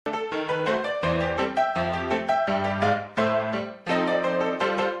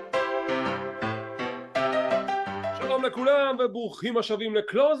לכולם וברוכים השבים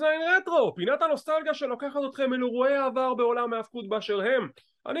לקלוזליין רטרו, פינת הנוסטלגיה שלוקחת אתכם אל אירועי העבר בעולם ההפקות באשר הם.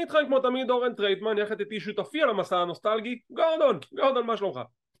 אני איתכם כמו תמיד אורן טרייטמן, יחד איתי שותפי על המסע הנוסטלגי, גורדון, מה שלומך?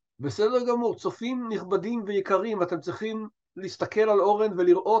 בסדר גמור, צופים נכבדים ויקרים, אתם צריכים להסתכל על אורן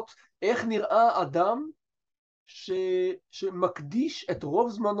ולראות איך נראה אדם שמקדיש את רוב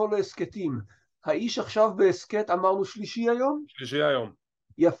זמנו להסקטים. האיש עכשיו בהסקט, אמרנו שלישי היום? שלישי היום.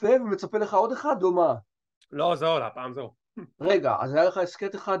 יפה, ומצפה לך עוד אחד או מה? לא, זהו, הפעם זהו. רגע, אז היה לך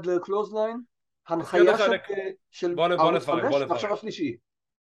הסקט אחד לקלוזליין? הנחיה של ערוץ 5, ועכשיו השלישי.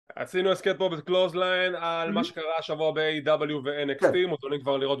 עשינו הסקט פה בקלוזליין על מה שקרה השבוע ב-AW ו-NXT, מוזמנים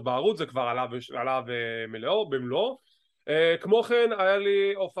כבר לראות בערוץ, זה כבר עליו במלואו. כמו כן היה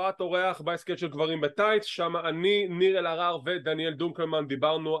לי הופעת אורח בהסקט של גברים בטייץ, שם אני, ניר אלהרר ודניאל דונקלמן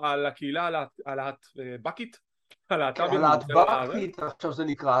דיברנו על הקהילה הלהטבקית, הלהטבקית, עכשיו זה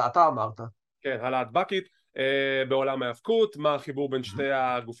נקרא, אתה אמרת. כן, הלהטבקית בעולם ההפקות, מה החיבור בין שתי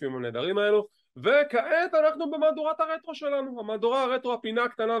הגופים הנהדרים האלו. וכעת אנחנו במהדורת הרטרו שלנו, המהדורה הרטרו, הפינה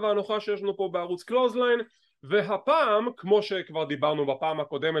הקטנה והנוחה שיש לנו פה בערוץ קלוזליין, והפעם, כמו שכבר דיברנו בפעם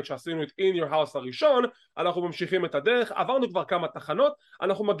הקודמת שעשינו את In Your House הראשון, אנחנו ממשיכים את הדרך, עברנו כבר כמה תחנות,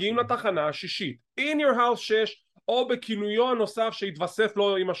 אנחנו מגיעים לתחנה השישית, In Your House 6, או בכינויו הנוסף שהתווסף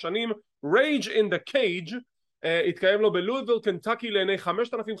לו עם השנים, Rage in the Cage, התקיים לו בלואיבוויל, קנטקי לעיני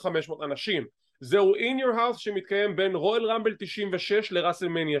 5,500 אנשים. זהו In Your House שמתקיים בין רויאל רמבל 96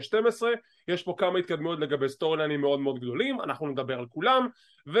 לרסלמניה 12, יש פה כמה התקדמויות לגבי סטוריליינים מאוד מאוד גדולים, אנחנו נדבר על כולם,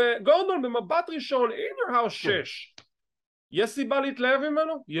 וגורדון במבט ראשון, In Your House 6, יש סיבה להתלהב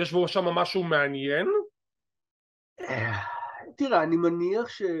ממנו? יש בו שם משהו מעניין? תראה, אני מניח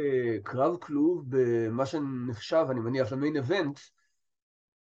שקרב כלוב במה שנחשב, אני מניח למיין איבנט,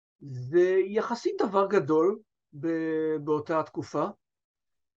 זה יחסית דבר גדול באותה התקופה.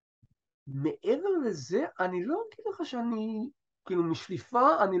 מעבר לזה, אני לא אגיד לך שאני, כאילו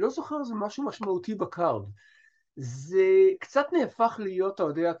משליפה, אני לא זוכר איזה משהו משמעותי בקארד. זה קצת נהפך להיות, אתה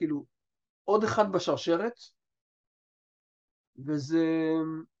יודע, כאילו, עוד אחד בשרשרת, וזה...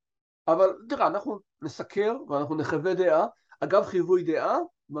 אבל תראה, אנחנו נסקר ואנחנו נחווה דעה. אגב, חיווי דעה,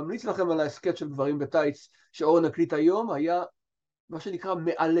 ממליץ לכם על ההסקט של גברים בטייץ שאורן הקליט היום, היה מה שנקרא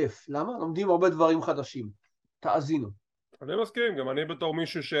מאלף. למה? לומדים הרבה דברים חדשים. תאזינו. אני מסכים, גם אני בתור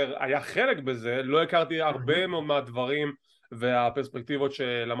מישהו שהיה חלק בזה, לא הכרתי הרבה מהדברים והפרספקטיבות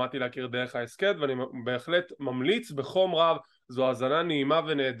שלמדתי להכיר דרך ההסקט, ואני בהחלט ממליץ בחום רב, זו האזנה נעימה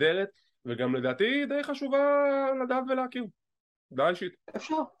ונהדרת, וגם לדעתי די חשובה לדעת ולהכיר. די אישית.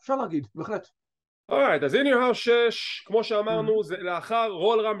 אפשר להגיד, בהחלט. אורייט, אז In Your House 6, כמו שאמרנו, זה לאחר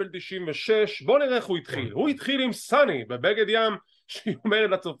רול רמבל 96, בוא נראה איך הוא התחיל. הוא התחיל עם סאני בבגד ים, שהיא אומרת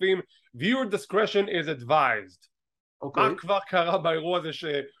לצופים, Viewer discretion is advised. מה כבר קרה באירוע הזה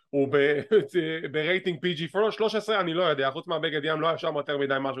שהוא ברייטינג PG-13, אני לא יודע, חוץ מהבגד ים לא היה שם יותר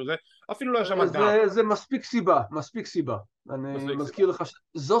מדי משהו, זה אפילו לא היה שם אדם. זה מספיק סיבה. אני מזכיר לך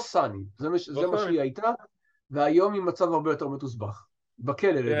שזו סאני, זה מה שהיא הייתה, והיום היא מצב הרבה יותר מתוסבך.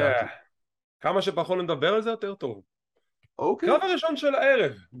 בכלא לדעתי. כמה שפחות נדבר על זה יותר טוב. אוקיי. קרב הראשון של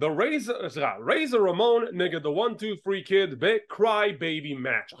הערב, רייזר רמון נגד ה-1-2-3 קיד ב-Cry Baby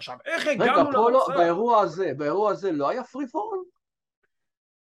Match. עכשיו, איך הגענו למצב? באירוע הזה לא היה פרי פור?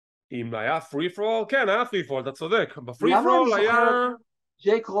 אם היה פרי פור, כן, היה פרי פור, אתה צודק. בפרי פור היה...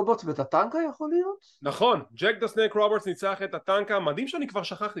 ג'ייק רוברטס ואת הטנקה יכול להיות? נכון, ג'ק דה סנייק רוברטס ניצח את הטנקה, מדהים שאני כבר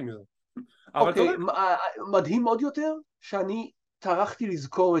שכחתי מזה. אוקיי, מדהים עוד יותר שאני טרחתי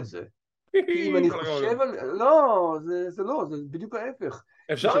לזכור את זה. כי אם אני חושב על... לא, זה לא, זה בדיוק ההפך.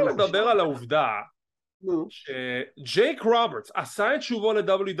 אפשר לדבר על העובדה שג'ייק רוברטס עשה את שובו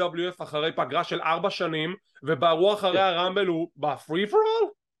ל-WWF אחרי פגרה של 4 שנים, ובאירוע אחרי הרמבל הוא בפרי פור אול?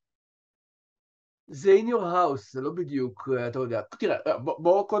 זה In Your House, זה לא בדיוק, אתה יודע. תראה,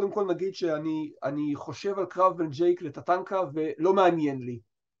 בואו קודם כל נגיד שאני חושב על קרב בין ג'ייק לטטנקה ולא מעניין לי.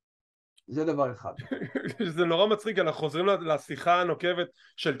 זה דבר אחד. זה נורא מצחיק, אנחנו חוזרים לשיחה הנוקבת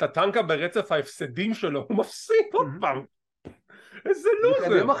של טטנקה ברצף ההפסדים שלו, הוא מפסיד עוד פעם. איזה לוזר.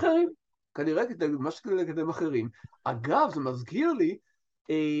 לקדם אחרים, כנראה מה שכדי אחרים. אגב, זה מזכיר לי,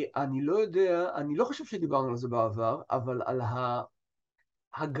 אני לא יודע, אני לא חושב שדיברנו על זה בעבר, אבל על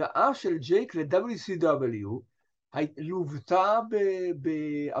ההגעה של ג'ייק ל-WCW, לוותה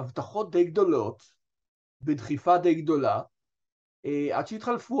בהבטחות די גדולות, בדחיפה די גדולה, עד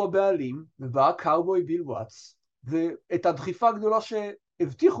שהתחלפו הבעלים, ובא קאובוי ביל וואטס, ואת הדחיפה הגדולה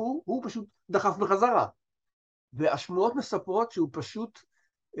שהבטיחו, הוא פשוט דחף בחזרה. והשמועות מספרות שהוא פשוט,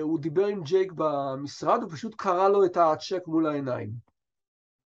 הוא דיבר עם ג'ייק במשרד, הוא פשוט קרא לו את הצ'ק מול העיניים.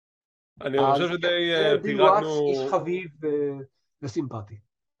 אני חושב שדי ביל וואטס איש חביב וסימפטי.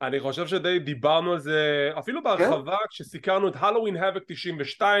 אני חושב שדי דיברנו על זה אפילו כן? בהרחבה כשסיקרנו את הלואוין האבק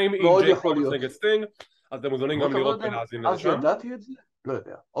 92 עם מאוד ג'ייק יכול רוברטס להיות. נגד סטינג, אז אתם מוזמנים אבל גם אתה לא לראות יודע, ולהאזין לזה אז שם. ידעתי את זה? לא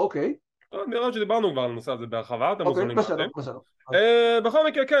יודע. אוקיי. נראה לי שדיברנו כבר על הנושא הזה בהרחבה, אתם אוקיי, מוזמנים בסדר, להאזין. בסדר. בכל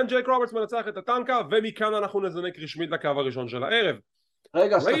מקרה כן, ג'ייק רוברטס מנצח את הטנקה, ומכאן אנחנו נזנק רשמית לקו הראשון של הערב.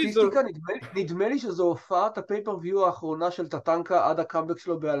 רגע, רייזר, סטטיסטיקה, נדמה לי שזו הופעת הפייפריוויו האחרונה של טטנקה עד הקאמבק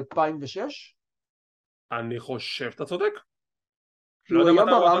שלו ב-2006? אני חושב, אתה צודק. כי לא הוא יודע היה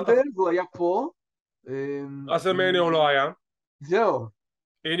מתי הוא עשה את ברמבל והוא היה פה. רסלמניה הוא לא היה. זהו.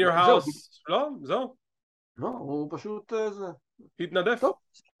 In your זהו. house, לא, זהו. לא, הוא פשוט זה. התנדף. טוב.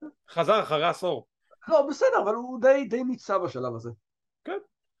 חזר אחרי עשור. לא, בסדר, אבל הוא די מיצה בשלב הזה. כן.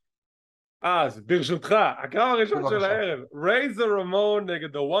 אז ברשותך, הקרב הראשון של בבקשה. הערב, רייזר רמון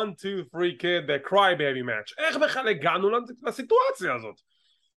נגד ה-1, 2, 3 kid, the crybaby match. איך בכלל הגענו לסיטואציה הזאת?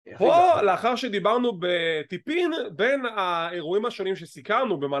 פה, לאחר שדיברנו בטיפין בין האירועים השונים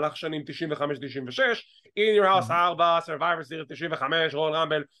שסיקרנו במהלך שנים 95-96, In Your House 4, Survivor Series 95, רול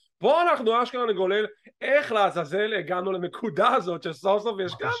רמבל, פה אנחנו אשכרה נגולל איך לעזאזל הגענו לנקודה הזאת שסוף סוף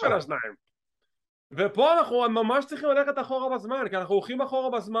יש קו בין השניים. ופה אנחנו ממש צריכים ללכת אחורה בזמן, כי אנחנו הולכים אחורה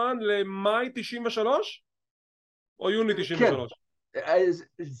בזמן למאי 93 או יוני 93. כן,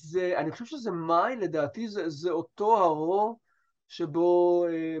 אני חושב שזה מאי, לדעתי זה אותו הרו שבו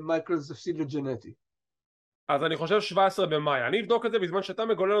מייקלס הפסיד לג'נטי. אז אני חושב 17 במאי. אני אבדוק את זה בזמן שאתה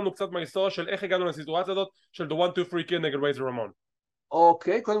מגולל לנו קצת מההיסטוריה של איך הגענו לסיטואציה הזאת של The 1, 2, 3 kid נגד רייזר רמון.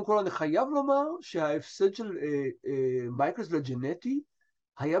 אוקיי, קודם כל אני חייב לומר שההפסד של מייקלס לג'נטי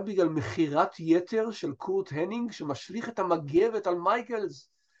היה בגלל מחירת יתר של קורט הנינג שמשליך את המגבת על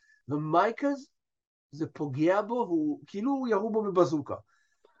מייקלס, ומייקלס זה פוגע בו והוא כאילו ירו בו בבזוקה.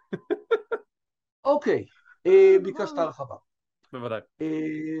 אוקיי, ביקשת הרחבה. בוודאי.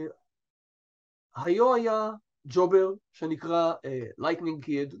 היו היה ג'ובר שנקרא לייטנינג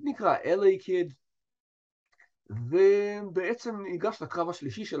קיד, נקרא LA קיד, ובעצם ניגש לקרב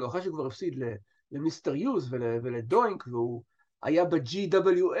השלישי שלו אחרי שכבר הפסיד למיסטר יוז ולדוינק, והוא היה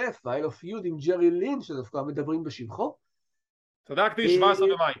ב-GWF, היה לו פיוד עם ג'רי לין שדווקא מדברים בשבחו. צדקתי, 17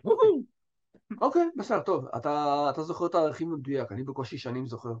 במאי. אוקיי, בסדר, טוב, אתה זוכר את הערכים במדויק, אני בקושי שנים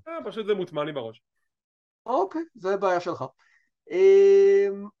זוכר. פשוט זה מוטמע לי בראש. אוקיי, זה בעיה שלך.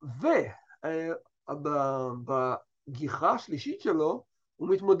 ובגיחה השלישית שלו הוא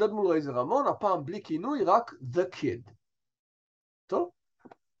מתמודד מול רייזר רמון, הפעם בלי כינוי, רק The Kid. טוב,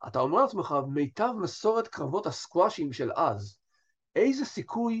 אתה אומר לעצמך, מיטב מסורת קרבות הסקואשים של אז, איזה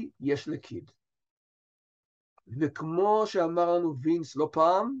סיכוי יש לקיד? וכמו שאמר לנו וינס לא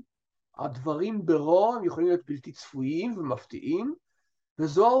פעם, הדברים ברוע הם יכולים להיות בלתי צפויים ומפתיעים,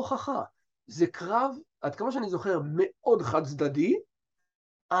 וזו ההוכחה. זה קרב, עד כמה שאני זוכר, מאוד חד צדדי,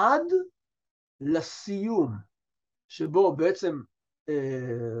 עד לסיום, שבו בעצם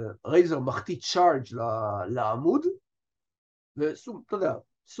רייזר מחטיא צ'ארג' לעמוד, וסוג, אתה יודע,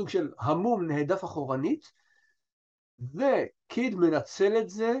 סוג של המום נהדף אחורנית, וקיד מנצל את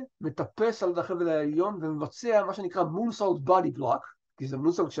זה, מטפס על החבל העליון, ומבצע מה שנקרא moonsault body block, כי זה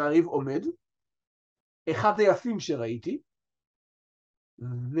moonsault שהריב עומד, אחד היפים שראיתי,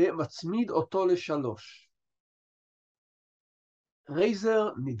 ומצמיד אותו ל3. רייזר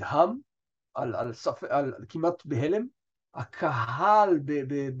נדהם, על כמעט בהלם, הקהל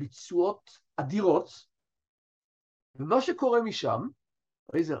בביצועות אדירות, ומה שקורה משם,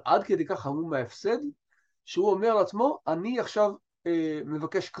 רייזר עד כדי כך המום מההפסד, שהוא אומר לעצמו, אני עכשיו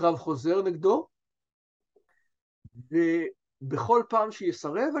מבקש קרב חוזר נגדו, ובכל פעם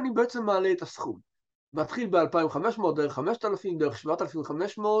שיסרב אני בעצם מעלה את הסכום. מתחיל ב-2,500, דרך 5,000, דרך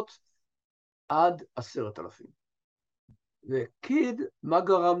 7,500, עד 10,000. וקיד, מה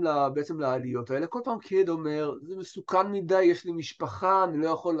גרם בעצם לעליות האלה? כל פעם קיד אומר, זה מסוכן מדי, יש לי משפחה, אני לא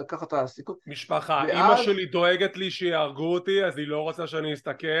יכול לקחת את הסיכון. משפחה, אמא שלי דואגת לי שיהרגו אותי, אז היא לא רוצה שאני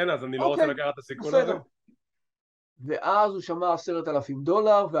אסתכן, אז אני לא רוצה לקחת את הסיכון הזה. ואז הוא שמע $10,000,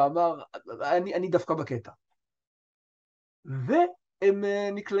 ואמר, אני דווקא בקטע. והם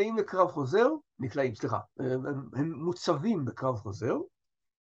נקלעים לקרב חוזר, הם מוצבים בקרב חוזר,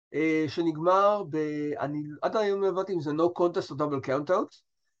 שנגמר עד היום לא הבנתי אם זה no contest או double count out.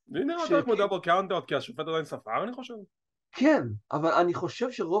 זה נראה יותר כמו double count out, כי השופט עדיין ספר, אני חושב. כן, אבל אני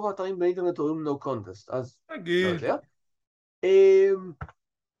חושב שרוב האתרים באינטרנט אומרים no contest, אז... תגיד.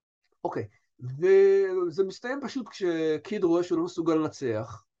 אוקיי, וזה מסתיים פשוט כשקיד רואה שהוא לא מסוגל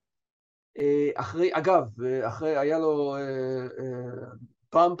לנצח. אגב, היה לו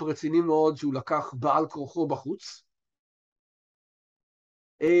פאמפ רציני מאוד שהוא לקח בעל כורחו בחוץ.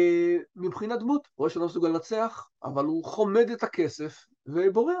 מבחינת דמות, רואה שלא מסוגל לנצח, אבל הוא חומד את הכסף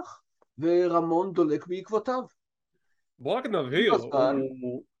ובורח, ורמון דולק בעקבותיו. בוא רק נבהיר,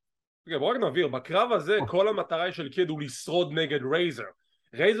 בוא רק נבהיר, בקרב הזה כל המטרה של קיד הוא לשרוד נגד רייזר.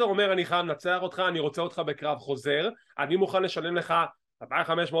 רייזר אומר אני חייב לנצח אותך, אני רוצה אותך בקרב חוזר, אני מוכן לשלם לך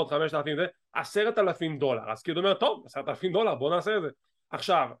 2,500, 5,000, $10,000. אז קיד אומר טוב, $10,000 בוא נעשה את זה.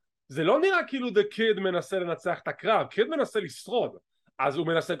 עכשיו, זה לא נראה כאילו The Kid מנסה לנצח את הקרב, קיד מנסה לשרוד, אז הוא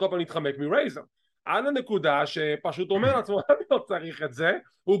מנסה כל פעם להתחמק מרייזר, עד הנקודה שפשוט אומר לעצמו אני לא צריך את זה,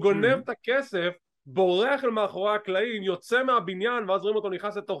 הוא גונב את הכסף, בורח אל מאחורי הקלעים, יוצא מהבניין, ואז רואים אותו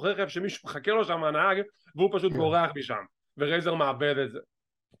נכנס לתוך רכב שמישהו מחכה לו שם הנהג, והוא פשוט בורח משם, ורייזר מאבד את זה.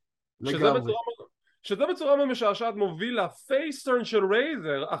 שזה בצורה משעשעת מוביל לפייסטרן של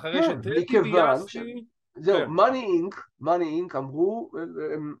רייזר, אחרי שטדי דיאסי... זהו, מאני אינק אמרו,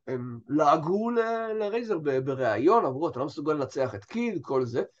 הם לעגו לרייזר בראיון, אמרו אתה לא מסוגל לנצח את קיד, כל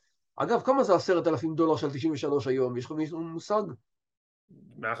זה. אגב, כמה זה $10,000 של 93 היום? יש לך מישהו מושג?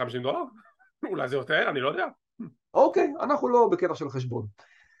 $150? אולי זה יותר, אני לא יודע. אוקיי, אנחנו לא בקטע של חשבון.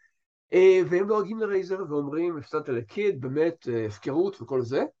 והם דואגים לרייזר ואומרים, הפסדת לקיד, באמת הפקרות וכל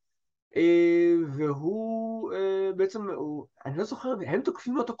זה. והוא בעצם, אני לא זוכר, הם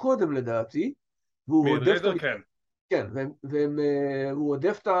תוקפים אותו קודם לדעתי, והוא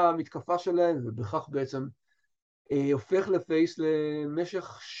הודף את המתקפה שלהם, ובכך בעצם הופך לפייס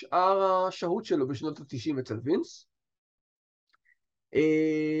למשך שאר השהות שלו בשנות ה-90 אצל וינס.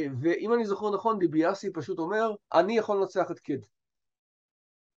 ואם אני זוכר נכון, דיביאסי פשוט אומר, אני יכול לנצח את קיד.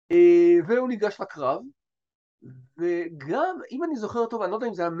 והוא ניגש לקרב, וגם, אם אני זוכר טוב, אני לא יודע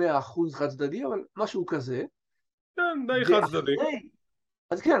אם זה היה 100% חד צדדי, אבל משהו כזה. כן, די חד צדדי.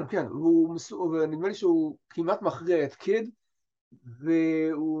 אז כן, ונדמה לי שהוא כמעט מכריע את קיד,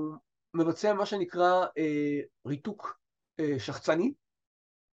 והוא מבצע מה שנקרא ריתוק שחצני,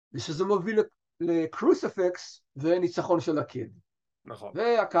 ושזה מוביל לקרוסיפקס וניצחון של הקיד. נכון.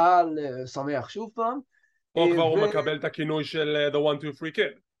 והקהל שמח שוב פעם. פה כבר הוא מקבל את הכינוי של The One Two Free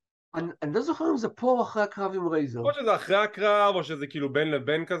Kid. אני לא זוכר אם זה פה או אחרי הקרב עם רייזר. או שזה אחרי הקרב, או שזה כאילו בין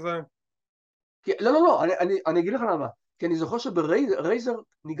לבין כזה. לא, אני אגיד לך למה. כי אני זוכר שברייזר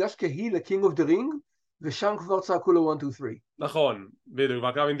ניגש כהיל ל-King of the Ring, ושם כבר צעקו לו 1, 2, 3. נכון, בדיוק,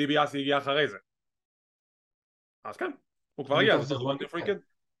 והקרב עם דיביאסי הגיע אחרי זה. אז כן, הוא כבר הגיע, זה 1, 2, 3 Kid.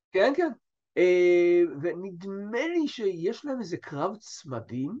 כן. ונדמה לי שיש להם איזה קרב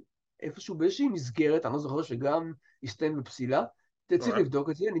צמדים, איפשהו באיזושהי מסגרת, אני לא זוכר שגם הסתיים בפסילה, צריך לבדוק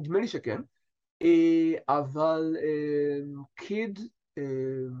את זה, נדמה לי שכן, אבל קיד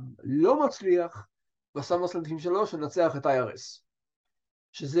לא מצליח בסמרסלאם 93 לנצח את IRS.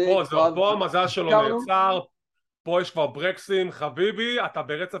 פה המזל שלו נעצר, פה יש כבר ברקסים, חביבי, אתה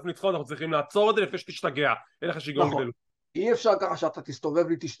ברצף ניצחון, אנחנו צריכים לעצור את זה לפני שתשתגע, אין לך שיגעון גדלות. אי אפשר ככה שאתה תסתובב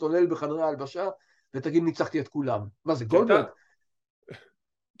לי, תשתולל בחדרי ההלבשה, ותגיד ניצחתי את כולם. מה זה, גולדברג?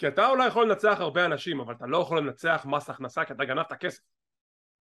 כי אתה אולי יכול לנצח הרבה אנשים, אבל אתה לא יכול לנצח מס הכנסה, כי אתה גנבת כסף.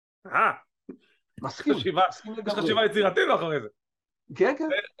 מסכים. יש חשיבה יצירתית אחרי זה. כן.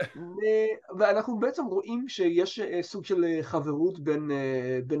 ואנחנו בעצם רואים שיש סוג של חברות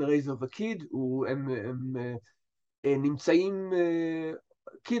בין רייזר וקיד, הם נמצאים,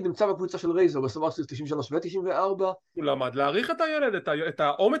 קיד נמצא בקבוצה של רייזר בסמרסלאם 93 ו-94. הוא למד להעריך את הילד, את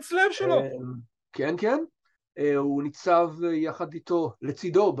האומץ לב שלו. כן. הוא ניצב יחד איתו,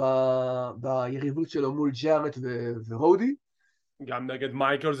 לצידו, ביריבות שלו מול ג'ארט ורודי. גם נגד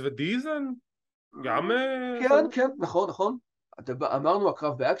מייקלס ודיזן? גם... כן, נכון. אמרנו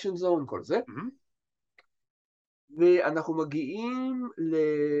הקרב באקשן זון, כל זה. ואנחנו מגיעים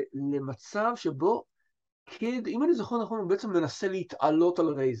למצב שבו קיד, אם אני זוכר נכון, הוא בעצם מנסה להתעלות על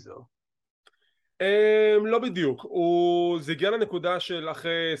רייזר. לא בדיוק, זה הגיע לנקודה של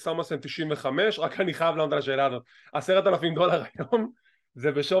אחרי סמרסלאם 95, רק אני חייב לענות על השאלה הזאת, $10,000 היום,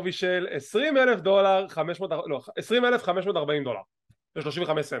 זה בשווי של $20,540, זה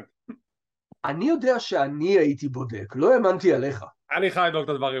 35 סנט. אני יודע שאני הייתי בודק, לא האמנתי עליך. אני חייב לבדוק את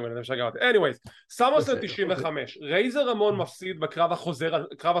הדברים האלה, משגע אותי. anyways, סמרסלאם 95, רייזר רמון מפסיד בקרב החוזר,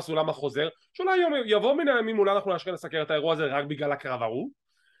 קרב הסולם החוזר, שאולי יבוא מן הימים, אולי אנחנו נשכן לסקר את האירוע הזה רק בגלל הקרב ההוא.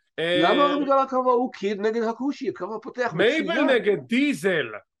 למה רק בגלל הקרב ההוא? קיד נגד הקושי, הקרב הפותח מצוין. מייבל נגד דיזל.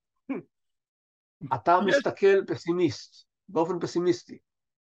 אתה מסתכל פסימיסט, באופן פסימיסטי.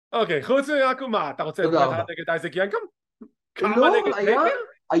 אוקיי, חוץ מרק מה, אתה רוצה נגד אייזק ינקם? לא,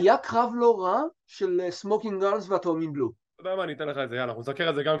 היה קרב לא רע של סמוקינג גארנס והתאומים בלו. אתה יודע מה, אני אתן לך את זה, יאללה, אנחנו נזכר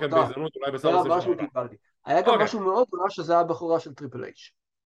את זה גם כן בהזדמנות, אולי בסדר ספר. היה גם משהו מאוד רע שזה היה בחורה של טריפל אייץ'.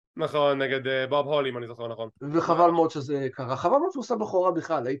 נכון, נגד בוב הולי, אם אני זוכר נכון. וחבל מאוד שזה קרה, חבל מאוד שהוא עושה בחורה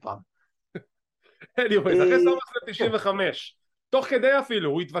בכלל, אי פעם. anyways, אחרי סמרסלאם 95, תוך כדי אפילו,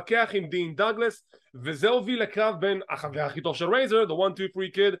 הוא התווכח עם דין דאגלס, וזה הוביל לקרב בין החבר הכי טוב של רייזר, The One Two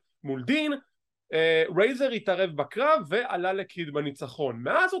Free Kid, מול דין, רייזר התערב בקרב ועלה לקיד בניצחון.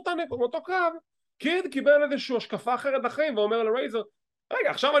 מאז אותו קרב קיד קיבל איזושהי השקפה אחרת לחיים ואומר לרייזר, רגע,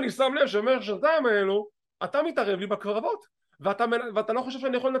 עכשיו אני שם לב שבמשך שנתיים האלו אתה מתערב לי בקרבות ואתה לא חושב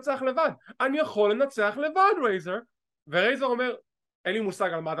שאני יכול לנצח לבד. אני יכול לנצח לבד, רייזר. ורייזר אומר, אין לי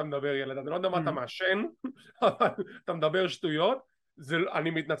מושג על מה אתה מדבר, ילד, אני לא יודע מה אתה מעשן, אתה מדבר שטויות,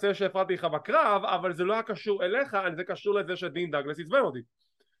 אני מתנצל שהפרעתי לך בקרב, אבל זה לא היה קשור אליך, זה קשור לזה שדין דאגלס עצבן אותי.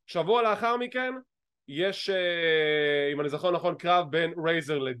 שבוע לאחר מכן יש, אם אני זוכר נכון, קרב בין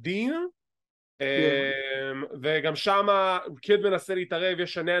רייזר לדין, וגם שמה קיד מנסה להתערב,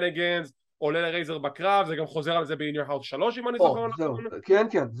 יש שננגנס, עולה לרייזר בקרב, זה גם חוזר על זה ב-In Your House 3 אם אני זוכר נכון. כן,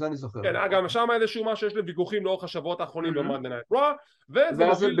 כן, זה אני זוכר. כן, גם שם איזשהו מה שיש לוויכוחים לאורך השבועות האחרונים ב-Monday Night Raw,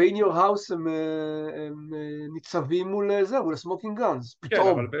 ואז ב-In Your House הם ניצבים מול זה, מול הסמוקינג גאנס,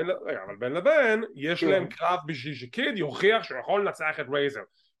 פתאום. כן, אבל בין לבין יש להם קרב בשביל שקיד יוכיח שהוא יכול לנצח את רייזר.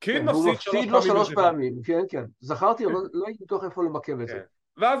 קיד מפסיד לו 3 פעמים, כן, כן. זכרתי, אבל לא הייתי בטוח איפה למקם את זה.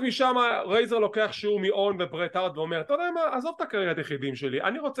 ואז משם רייזר לוקח שיעור מאון וברט הארט ואומר, אתה יודע מה, עזוב את הקריירת יחידים שלי,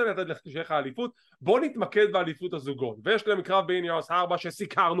 אני רוצה לתת לך אליפות, בוא נתמקד באליפות הזוגות. ויש להם קרב ב-In Your House 4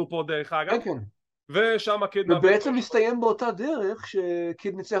 שסיקרנו פה דרך אגב, כן, כן. ושם קיד ובעצם מסתיים באותה דרך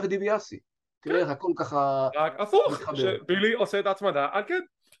שקיד ניצח את דיביאסי. תראה איך הכל ככה רק הפוך, שבילי עושה את ההצמדה על קיד.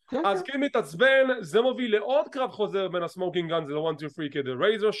 אז קיד מתעצבן, זה מוביל לעוד קרב חוזר בין הסמוקינג גאנס ל-1, 2, 3 קיד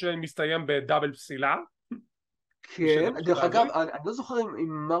ורייזר שמסתיים בדאבל פסילה. כן, דרך אגב, אני לא זוכר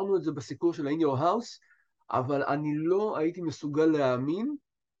אם אמרנו את זה בסיקור של ה-In Your House, אבל אני לא הייתי מסוגל להאמין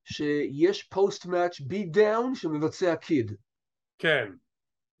שיש פוסט-מאץ' beat down שמבצע קיד. כן.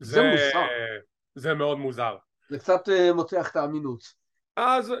 זה מוזר. זה מאוד מוזר. זה קצת מותח את האמינות.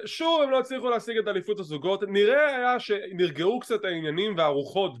 אז שוב הם לא הצליחו להשיג את אליפות הזוגות, נראה היה שנרגעו קצת העניינים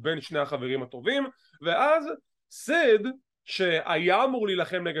והרוחות בין שני החברים הטובים, ואז סיד, שהיה אמור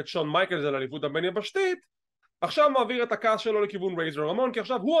להילחם נגד שון מייקלס על אליפות הבין יבשתית, עכשיו מעביר את הכעס שלו לכיוון רייזר רמון, כי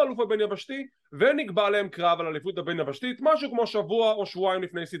עכשיו הוא האלוף הבין יבשתי, ונקבע להם קרב על אליפות הבין יבשתית, משהו כמו שבוע או שבועיים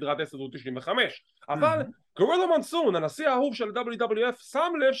לפני סדרת הסדרות 95. אבל גורילה מונסון, הנשיא האהוב של WWF,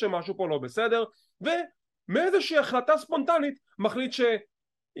 שם לב שמשהו פה לא בסדר, ומאיזושהי החלטה ספונטנית מחליט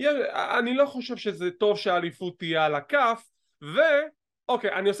אני לא חושב שזה טוב שהאליפות תהיה על הכף,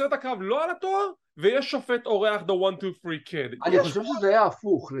 ואוקיי, אני עושה את הקרב לא על התואר, ויש שופט אורח The 1, 2, 3 Kid. אני חושב שזה היה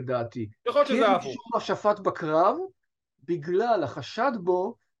הפוך לדעתי. יכול להיות שזה היה הפוך. קיד שפט בקרב, בגלל החשד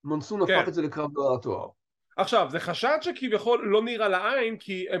בו, מונסון הפך את זה לקרב לא על התואר. עכשיו, זה חשד שכביכול לא נראה לעין,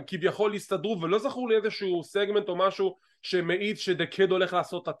 כי הם כביכול הסתדרו, ולא זכור לי איזשהו סגמנט או משהו שמעיד שדה קיד הולך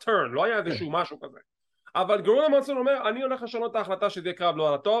לעשות את הטרן, לא היה איזשהו משהו כזה. אבל גורילה מונסון אומר, אני הולך לשנות את ההחלטה שזה יהיה קרב לא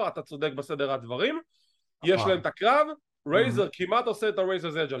על התואר, אתה צודק בסדר הדברים, יש להם את הקרב, רייזר כמעט עושה את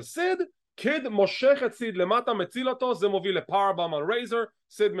הרייזר's אדג' על סיד, קיד מושך את סיד למטה, מציל אותו, זה מוביל לפאורבאם על רייזר,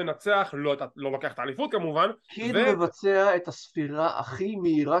 סיד מנצח, לא לוקח את האליפות כמובן. קיד מבצע את הספירה הכי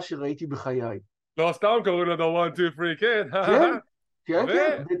מהירה שראיתי בחיי. לא סתם קוראים לו 1, 2, 3 קיד. כן,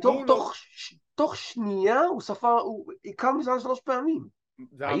 כן, תוך שנייה הוא ספר, הוא עיקר מזל 3 פעמים.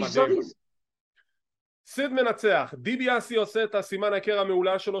 האיש זריז. סיד מנצח, דיביאסי עושה את הסימן ההיכר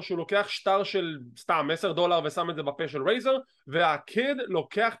המעולה שלו שהוא לוקח שטר של סתם $10 ושם את זה בפה של רייזר, והקיד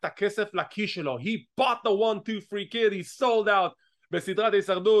לוקח את הכסף לכיס שלו. He bought the 1, 2, 3 kid, he sold out. בסדרת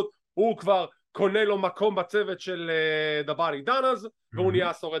ההישרדות הוא כבר קונה לו מקום בצוות של The Body Donnas, והוא נהיה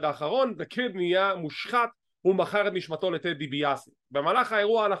השורד האחרון, וקיד נהיה מושחת, הוא מכר את נשמתו לטד דיביאסי. במהלך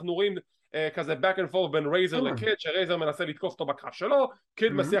האירוע אנחנו רואים כזה back and forth בין רייזר לקיד, שרייזר מנסה לתקוף אותו בקרב שלו,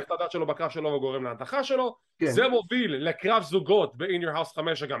 קיד מסיח את הדעת שלו בקרב שלו וגורם להנתחה שלו, זה מוביל לקרב זוגות ב-In Your House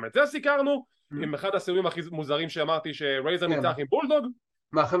 5 שגם את זה סיקרנו, עם אחד הסיורים הכי מוזרים שאמרתי שרייזר ניצח עם בולדוג,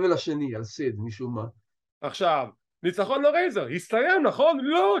 מהחבל השני על סיד משום מה. עכשיו ניצחון לרייזר, הסתיים נכון?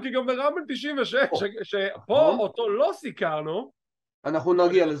 לא, כי גם ברמבל 96 שפה אותו לא סיקרנו, אנחנו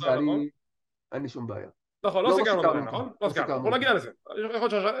נגיע לזה, אין לי שום בעיה. נכון, לא סיקרנו דברים, נכון? לא סיקרנו, אנחנו נגיע לזה. יכול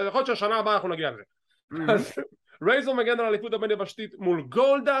להיות שהשנה הבאה אנחנו נגיע לזה. אז רייזר מגן על אליפות הבין יבשתית מול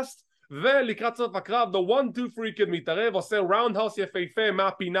גולדסט, ולקראת סוף הקרב, The 1, 2, 3 Kid מתערב, עושה ראונדהאוס יפהפה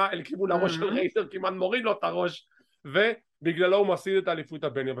מהפינה אל כיוון הראש של רייזר, כמעט מוריד לו את הראש, ובגללו הוא מפסיד את האליפות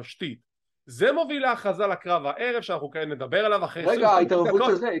הבין יבשתית. זה מוביל להכרזה לקרב הערב, שאנחנו כאן נדבר עליו אחרי... רגע, ההתערבות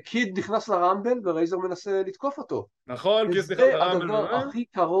של זה, קיד נכנס לרמבל ורייזר מנסה לתקוף אותו. נכון, קיד נכנס לרמבל. זה הדבר הכי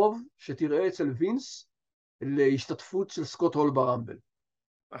קרוב שתראה אצל וינס, להשתתפות של סקוט הול ברמבל.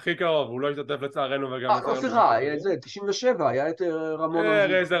 הכי קרוב, הוא לא השתתף לצערנו וגם... סליחה, זה 97, היה את רמון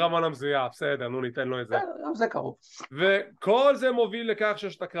המזויה. זה רמון המזויה, בסדר, נו ניתן לו את זה. זה קרוב. וכל זה מוביל לכך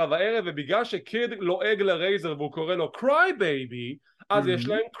שיש את הקרב הערב, ובגלל שקיד לועג לרייזר והוא קורא לו קריי בייבי, אז יש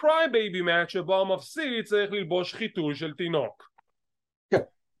להם קריי בייבי מאץ' שבו המפסיד צריך ללבוש חיתול של תינוק.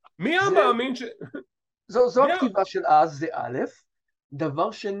 מי המאמין זו הכתיבה של אז, זה א',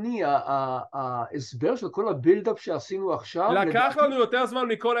 דבר שני, ההסבר של כל הבילדאפ שעשינו עכשיו, לקח לנו יותר זמן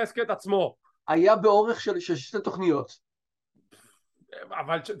מכל ההסקט עצמו. היה באורך של 6 תוכניות.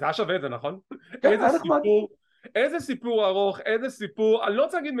 אבל זה היה שווה את זה, נכון? כן, היה נחמד. איזה סיפור ארוך, איזה סיפור, אני לא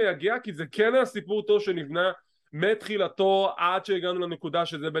רוצה להגיד מייגע, כי זה כן היה סיפור טוב שנבנה מתחילתו עד שהגענו לנקודה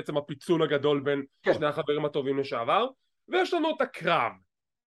שזה בעצם הפיצול הגדול בין שני החברים הטובים לשעבר, ויש לנו את הקרב.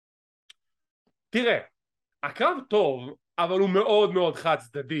 תראה, הקרב טוב, אבל הוא מאוד מאוד חד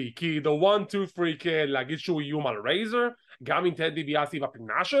צדדי, כי the one two freak להגיד שהוא איום על רייזר, גם עם טדי ביאסי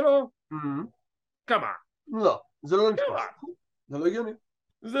בפינה שלו, כמה? לא, זה לא נתפס. זה לא הגיוני.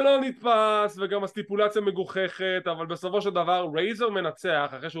 זה לא נתפס, וגם הסטיפולציה מגוחכת, אבל בסופו של דבר רייזר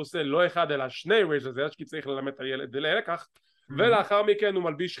מנצח אחרי שהוא עושה לא אחד אלא שני רייזר, זה כי צריך ללמד את הילד ללקח, ולאחר מכן הוא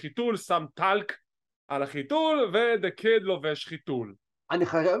מלביש חיתול, שם טלק על החיתול, ודה קיד לובש חיתול. אני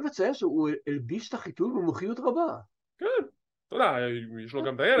חייב לציין שהוא הלביש את החיתול במוחיות רבה. כן, אתה יודע, יש לו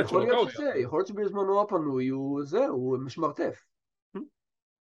גם את הילד שלו קאודיה. יכול להיות שבזמנו הפנוי הוא משמרטף.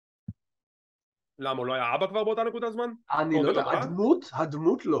 למה, הוא לא היה אבא כבר באותה נקודה זמן? אני לא יודע,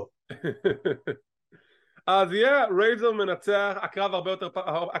 הדמות לא. אז יהיה רייזר מנצח,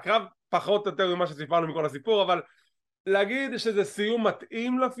 הקרב פחות או יותר ממה שסיפרנו מכל הסיפור, אבל להגיד שזה סיום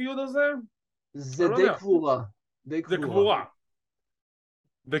מתאים לפיוד הזה? זה די קבורה. זה קבורה.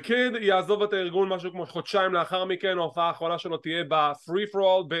 וקיד יעזוב את הארגון משהו כמו חודשיים לאחר מכן, ההופעה האחרונה שלו תהיה ב-Free for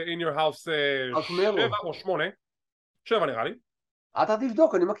All ב-In Your House 7 או 8. 7 נראה לי. אתה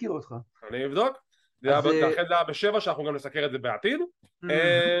תבדוק, אני מכיר אותך. אני אבדוק. זה היה ב7 שאנחנו גם נסקר את זה בעתיד.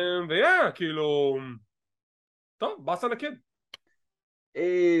 ויהיה, כאילו... טוב, בסה לקיד.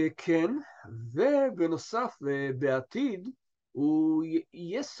 כן, ובנוסף, בעתיד, הוא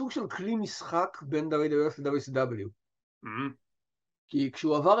יהיה סוג של כלי משחק בין WWF ל-WCW. כי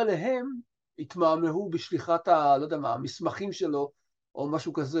כשהוא עבר אליהם, התמהמהו בשליחת לא יודע מה, המסמכים שלו, או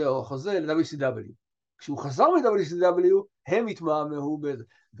משהו כזה, או חוזה ל-WCW. כשהוא חזר מ-WCW, הם התמהמהו בזה.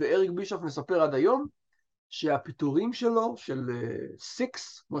 ואריק בישוף מספר עד היום, שהפיתורים שלו, של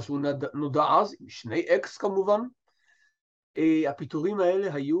סיקס, כמו שהוא נודע אז, עם שני אקס כמובן, הפיתורים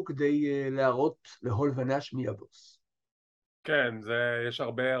האלה היו כדי להראות להול ונש מי הבוס. כן, יש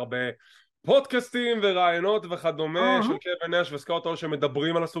הרבה פודקאסטים ורעיונות וכדומה של קווין נש וסקוט הול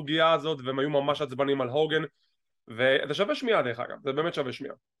שמדברים על הסוגיה הזאת, והם היו ממש עצבנים על הוגן, וזה שווה שמיעה דרך אגב, זה באמת שווה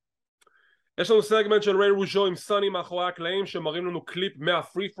שמיעה. יש לנו סגמנט של ריי רוז'ו עם סוני מאחורי הקלעים שמראים לנו קליפ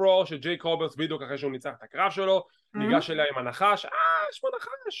מהפרי פרו של ג'יי קוברס בדיוק אחרי שהוא ניצח את הקרב שלו, ניגש אליה עם הנחש, יש פה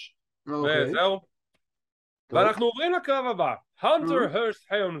נחש, וזהו. ואנחנו עוברים לקרב הבא, הנטר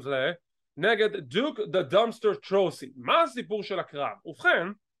הרסט הלמסלי נגד דוק דה דאמסטר טרוסי. מה הסיפור של הקרב? ובכן,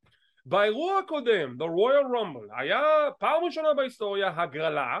 באירוע הקודם, The Royal Rumble, היה פעם ראשונה בהיסטוריה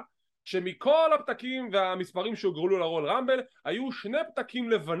הגרלה שמכל הפתקים והמספרים שהוגרלו לרול רמבל היו 2 פתקים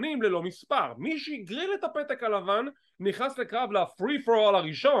לבנים ללא מספר. מי שהגריל את הפתק הלבן נכנס לקרב ל-Free for All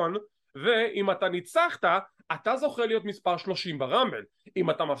הראשון, ואם אתה ניצחת אתה זוכה להיות מספר 30 ברמבל. אם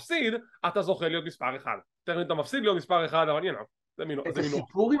אתה מפסיד אתה זוכה להיות מספר 1. תראה, אתה מפסיד להיות מספר 1, אבל זה מינור. את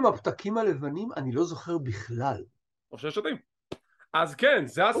הסיפור עם הפתקים הלבנים אני לא זוכר בכלל. או ששתים. אז כן,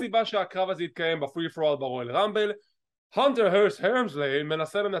 זה הסיבה שהקרב הזה יתקיים בפרי פור אול ברואל רמבל. הנטר הרסט הלמסלי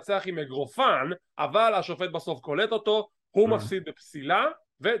מנסה לנצח עם אגרופן, אבל השופט בסוף קולט אותו, הוא מפסיד בפסילה,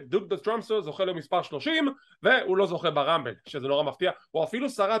 ודוק דה טראמסטר זוכה למספר 30, והוא לא זוכה ברמבל, שזה נורא מפתיע. הוא אפילו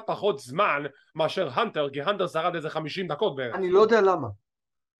שרד פחות זמן מאשר הנטר, כי הנטר שרד איזה 50 דקות בערך. אני לא יודע למה.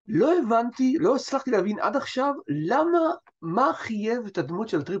 לא הבנתי, לא הצלחתי להבין עד עכשיו, מה חייב את הדמות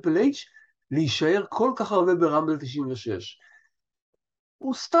של טריפל אייץ' להישאר כל כך הרבה ברמבל 96.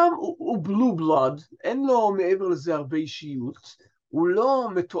 הוא סתם, הוא בלו בלוד, אין לו מעבר לזה הרבה אישיות, הוא לא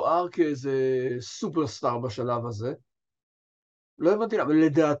מתואר כאיזה סופרסטאר בשלב הזה, לא הבנתי למה,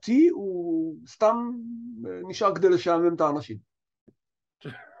 לדעתי הוא סתם נשאר כדי לשעמם את האנשים.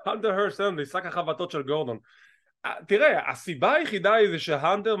 הנטר הרסט, שק החבטות של גורדון. תראה, הסיבה היחידה היא זה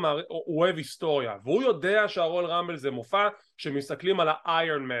שהנטר הוא אוהב היסטוריה, והוא יודע שהרול רמבל זה מופע שמסתכלים על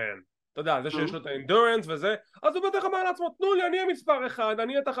האיירון מן, אתה יודע, זה שיש לו את האנדורנס וזה, אז הוא בטח אמר לעצמו, תנו לי, אני המספר 1,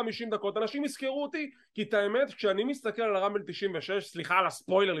 אני את ה-50 דקות, אנשים יזכרו אותי, כי את האמת, כשאני מסתכל על הרמבל 96, סליחה על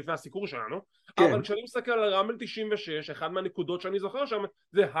הספוילר לפני הסיקור שלנו, אבל כשאני מסתכל על הרמבל 96, אחד מהנקודות שאני זוכר שם,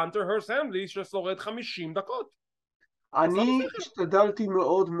 זה הנטר הרסט הנדלי ששורד 50 דקות. אני השתדלתי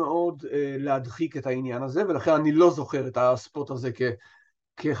מאוד מאוד להדחיק את העניין הזה, ולכן אני לא זוכר את הספוט הזה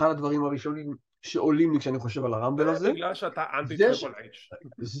כאחד הדברים הראשונים שעולים לי כשאני חושב על הרמבל הזה. בגלל שאתה אנטי טריפל אייץ'.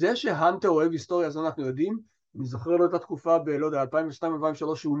 זה שהנטר אוהב היסטוריה, אז אנחנו יודעים. אני זוכר לו את התקופה לא יודע,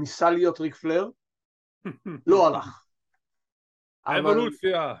 2002-2003, שהוא ניסה להיות ריק פלר, לא הלך.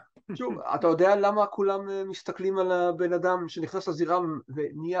 אבולוציה. שוב, אתה יודע למה כולם מסתכלים על הבן אדם שנכנס לזירה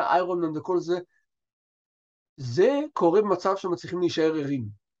ונהיה איירון מן וכל זה? זה קורה במצב שמצליחים להישאר ערים.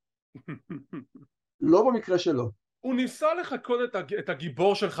 לא במקרה שלו. הוא ניסה לחכות את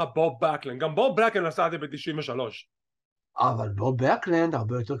הגיבור שלך בוב בקלנד, גם בוב בקלנד עשה את זה ב-93. אבל בוב בקלנד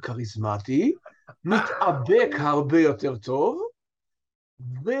הרבה יותר כריזמטי, מתאבק הרבה יותר טוב,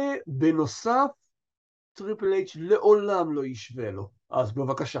 ובנוסף, טריפל אייץ' לעולם לא ישווה לו. אז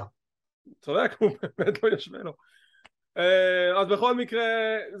בבקשה. צודק, הוא באמת לא ישווה לו. אז בכל מקרה,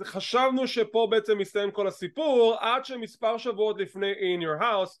 חשבנו שפה בעצם מסתיים כל הסיפור, עד שמספר שבועות לפני In Your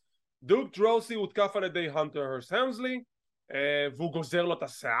House, דוק דרוסי הותקף על ידי הנטר הרס המסלי, והוא גוזר לו את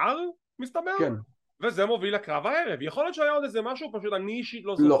השיער, מסתבר? כן. וזה מוביל לקרב הערב. יכול להיות שהיה עוד איזה משהו, פשוט אני אישית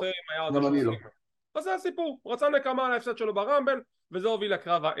לא זוכר אם היה עוד גם אני לא. אז זה הסיפור, הוא רצה נקמה על ההפסד שלו ברמבל, וזה הוביל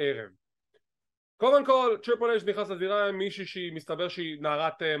לקרב הערב. קודם כל, טריפל אייץ' נכנס לזירה עם מישהי שהיא מסתבר שהיא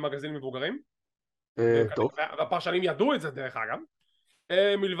נערת מגזין מבוגרים. טוב. והפרשנים ידעו את זה דרך אגב.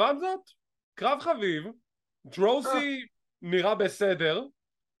 מלבד זאת, קרב חביב, דרוסי נראה בסדר,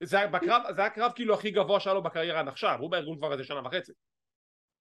 זה היה קרב כאילו הכי גבוה שהיה לו בקריירה עד עכשיו, הוא בארגון כבר איזה 1.5 שנה.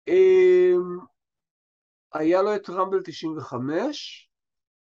 היה לו את רמבל 95,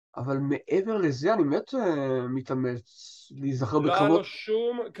 אבל מעבר לזה אני באמת מתאמץ להיזכר בקרבות. לא היה לו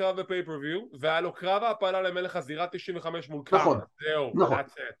שום קרב בפייפריוויו, והיה לו קרב ההפלה למלך הזירה 95 מול קאמה. נכון, זהו, נכון.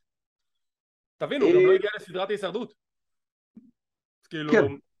 תבינו, הוא גם לא הגיע לסדרת ההישרדות. כאילו...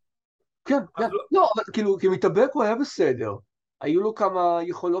 כן. לא, אבל כאילו, כמתאבק הוא היה בסדר. היו לו כמה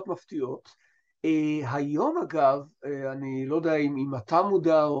יכולות מפתיעות. היום אגב, אני לא יודע אם אתה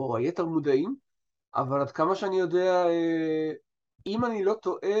מודע או היתר מודעים, אבל עד כמה שאני יודע, אם אני לא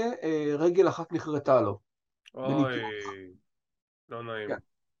טועה, רגל אחת נחרטה לו. אוי, לא נעים.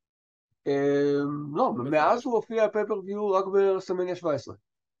 לא, מאז הוא הופיע פייפריוויו רק ברסלמניה 17.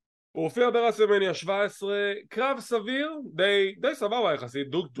 הוא הופיע ברסלמניה 17, קרב סביר, די סבבה יחסית,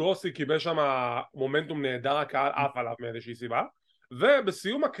 דוק דרוסי קיבל שם מומנטום נהדר, הקהל עף עליו מאיזושהי סיבה,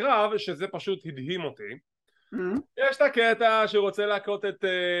 ובסיום הקרב, שזה פשוט הדהים אותי, יש את הקטע שרוצה להכות את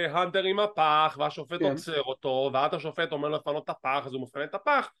הנטר עם הפח, והשופט עוצר אותו, ואז השופט אומר לפנות את הפח, אז הוא מפנה את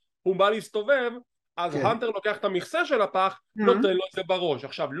הפח, הוא בא להסתובב, אז הנטר לוקח את המכסה של הפח, נותן לו את זה בראש.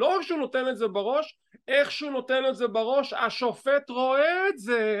 עכשיו, לא רק שהוא נותן את זה בראש, איך שהוא נותן את זה בראש, השופט רואה את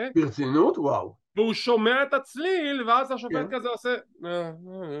זה. ברצינות? וואו. והוא שומע את הצליל, ואז השופט כזה עושה,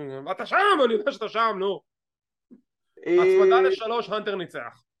 אתה שם, אני יודע שאתה שם, נו. הצמדה ל3, הנטר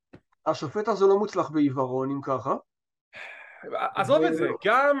ניצח. השופט הזה לא מוצלח בעיוורון, אם ככה. עזוב את זה,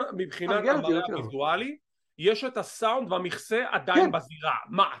 גם מבחינת המראה הוויזואלי, יש את הסאונד והמכסה עדיין בזירה.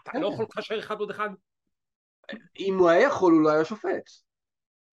 מה, אתה לא יכול לקשר אחד עוד אחד? אם הוא היה יכול, אולי היה שופט.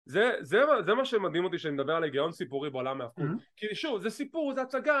 זה מה שמדהים אותי שאני מדבר על היגיון סיפורי בעולם מהפקות. כי שוב, זה סיפור, זה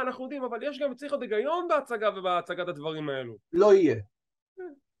הצגה, אנחנו יודעים, אבל יש גם צריך עוד היגיון בהצגה ובהצגת הדברים האלו. לא יהיה.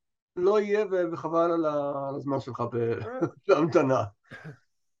 לא יהיה, וחבל על הזמן שלך בהמתנה.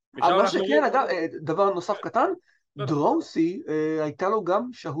 אבל מה שכן, אגב, דבר נוסף קטן, דרוסי הייתה לו גם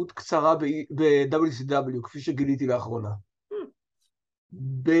שהות קצרה ב-WCW, כפי שגיליתי לאחרונה.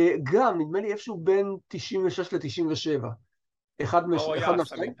 גם, נדמה לי איפשהו בין 96 ל-97. לא היה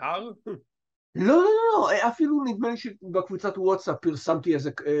סניטר? לא, אפילו נדמה לי שבקבוצת וואטסאפ פרסמתי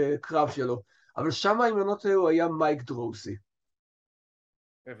איזה קרב שלו, אבל שם האימנות הוא היה מייק דרוסי.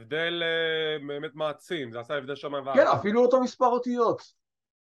 הבדל באמת מעצים, זה עשה הבדל שם. כן, אפילו אותו מספר אותיות.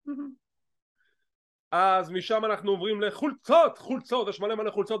 אז משם אנחנו עוברים לחולצות, יש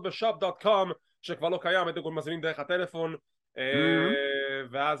מלא חולצות בשופ.com שכבר לא קיים, הייתם כבר מזמינים דרך הטלפון,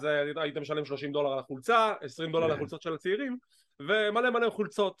 ואז הייתם משלם $30 על החולצה, $20 על החולצות של הצעירים, ומלא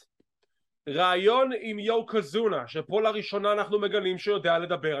חולצות. רעיון עם יוקוזונה, שפה לראשונה אנחנו מגלים שיודע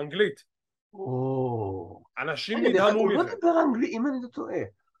לדבר אנגלית. אנשים נדהמו מזה. הוא לא דיבר אנגלית, אם אני לא טועה,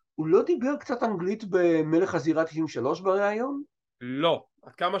 הוא לא דיבר קצת אנגלית במלך הזירה 93 בריאיון? לא,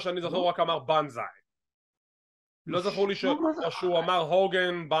 עד כמה שאני זוכר הוא רק אמר בנזאי. לא זכור לי שהוא אמר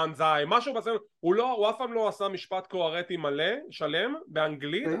הוגן, בנזאי, משהו בסדר, הוא אף פעם לא עשה משפט קוהרנטי מלא, שלם,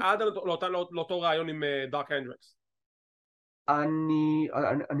 באנגלית, עד לאותו רעיון עם דארק הנדריקס. אני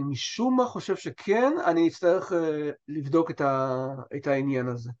משום מה חושב שכן, אני אצטרך לבדוק את העניין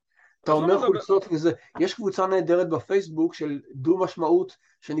הזה. אתה אומר חולצות וזה, יש קבוצה נהדרת בפייסבוק של דו משמעות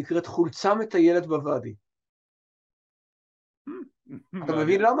שנקראת חולצה מטיילת בוואדי. אתה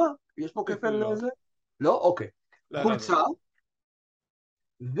מבין למה? יש פה כפל לזה? לא? אוקיי. חולצה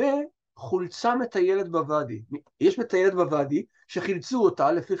וחולצה מטיילת בוואדי. יש מטיילת בוואדי שחילצו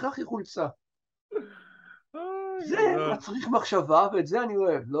אותה, לפיכך היא חולצה. זה מצריך מחשבה, ואת זה אני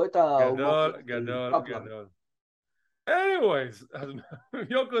אוהב, לא את גדול. anyways, אז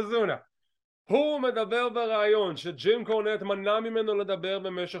יוקוזונה, הוא מדבר ברעיון שג'ים קורנט מנע ממנו לדבר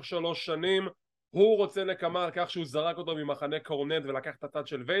במשך 3 שנים, הוא רוצה לקמה על כך שהוא זרק אותו ממחנה קורנט ולקח את הצד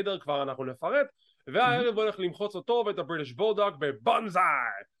של ויידר, כבר אנחנו נפרט, והערב הולך למחוץ אותו ואת הבריטיש בולדוג בבמסע.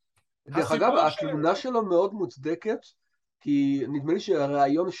 דרך אגב, התלונה שלו מאוד מוצדקת, כי נדמה לי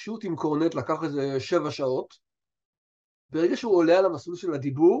שהרעיון שוט עם קורנט לקח איזה 7 שעות. ברגע שהוא עולה על המסלול של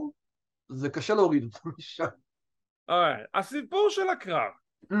הדיבור, זה קשה להוריד אותו משם. הסיפור של הקרב.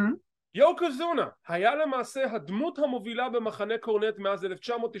 יוקוזונה היה למעשה הדמות המובילה במחנה קורנט מאז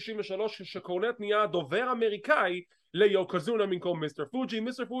 1993, כשקורנט נהיה דובר אמריקאי ליוקוזונה במקום מיסטר פוג'י.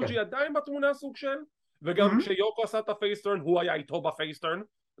 מיסטר פוג'י עדיין בתמונה סוג של, וגם כשיוקו עשה את הפייסטרן הוא היה איתו בפייסטרן.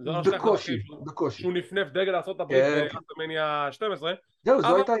 בקושי. שהוא נפנף דגל לעשות את הברית ברסלמניה 12.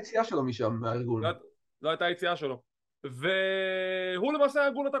 זו הייתה היציאה שלו משם מהארגון. זו הייתה היציאה שלו. והוא למעשה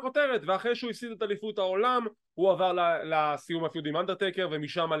ארגון את הכותרת, ואחרי שהוא הפסיד את אליפות העולם הוא עבר לסיום הפיוד עם אנדרטייקר,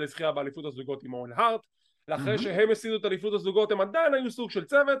 ומשם לזכייה באליפות הזוגות עם אורן הארט. לאחרי שהם הפסידו את אליפות הזוגות הם עדיין היו סוג של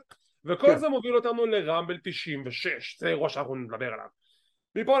צוות, וכל זה מוביל אותנו לרמבל 96. זה אירוע שאנחנו נדבר עליו.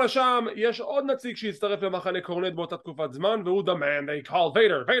 מפה לשם יש עוד נציג שהצטרף למחנה קורנט באותה תקופת זמן, והוא the man they call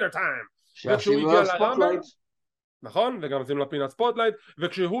Vader time. וכשהוא הגיע לרמבל, נכון, וגם עשינו לפינת ספוטלייט,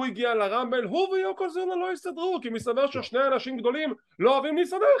 וכשהוא הגיע לרמבל הוא ויוקוזונה לא הסתדרו, כי מסתבר ששני אנשים גדולים לא אוהבים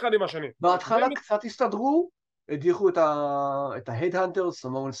להסתדר אחד עם השני. בהתחלה קצת הסתדרו, הדיחו את ההדהנטרס,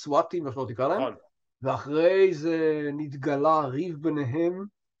 אמרו סוואטים, איך לא תקרא להם, ואחרי זה נתגלה ריב ביניהם,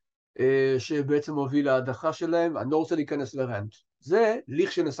 שבעצם הוביל להדחה שלהם. אני לא רוצה להיכנס לרנט, זה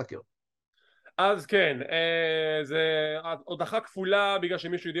ליך שנסקר. אז כן, זה הודחה כפולה בגלל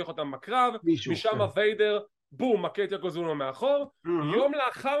שמישהו ידיח אותם בקרב, משם ויידר בום, מכה את יוקוזונה מאחור. יום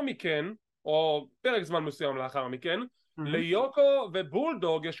לאחר מכן, או פרק זמן מסוים לאחר מכן, ליוקו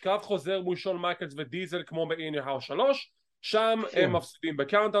ובולדוג יש קרב חוזר מול שון מייקלס ודיזל כמו ב-In Your House 3, שם הם מפסידים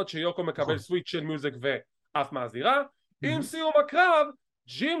בקאונט-אאוט, שיוקו מקבל סוויץ' של מיוזיק ואף מהזירה. עם סיום הקרב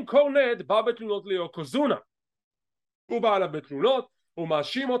ג'ים קורנט בא בתלונות ליוקוזונה, הוא בא עליו בתלונות, הוא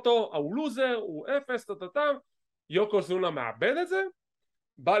מאשים אותו, הוא לוזר, הוא אפס, יוקוזונה מאבד את זה,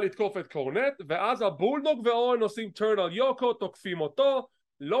 בא לתקוף את קורנט, ואז הבולדוג ואורן עושים טרן על יוקו, תוקפים אותו,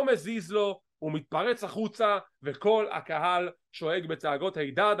 לא מזיז לו, הוא מתפרץ החוצה, וכל הקהל שואג בצעגות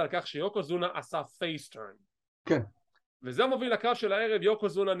הידד על כך שיוקוזונה עשה פייס טרן. כן. וזה מוביל לקרב של הערב,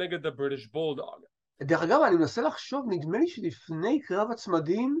 יוקוזונה נגד הבריטיש בולדוג. דרך אגב, אני מנסה לחשוב, נדמה לי שלפני קרב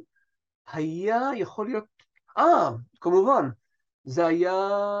הצמדים היה יכול להיות, כמובן, זה היה,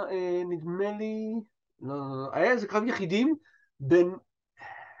 נדמה לי, היה איזה קרב יחידים בין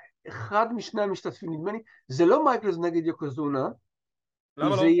אחד משני המשתתפים, נדמה לי, זה לא מייקלס נגד יוקוזונה.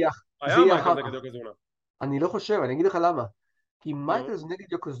 למה לא? היה מייקלס נגד יוקוזונה. אני לא חושב, אני אגיד לך למה. כי מייקלס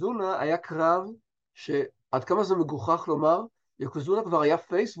נגד יוקוזונה היה קרב שעד כמה זה מגוחך לומר, יוקוזונה כבר היה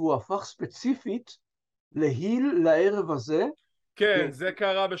פייס והוא הפך ספציפית להיל לערב הזה. כן, זה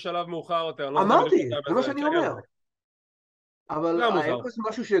קרה בשלב מאוחר יותר. אמרתי, זה מה שאני אומר. אבל היה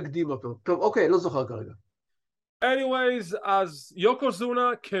משהו שהקדים אותו. טוב, אוקיי, לא זוכר כרגע. anyways, אז יוקוזונה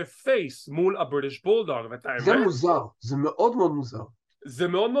כפייס מול הבריטיש בולדוג, זה מוזר, זה מאוד מאוד מוזר. זה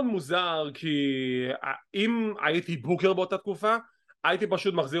מאוד מאוד מוזר, כי אם הייתי בוקר באותה תקופה, הייתי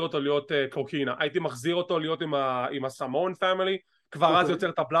פשוט מחזיר אותו להיות קוקינה, הייתי מחזיר אותו להיות עם הסמון פמילי, כבר אז יוצר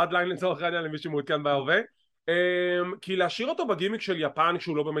את הבלאדליין לצורך העניין למי שמעודכן בהרבה, כי להשאיר אותו בגימיק של יפן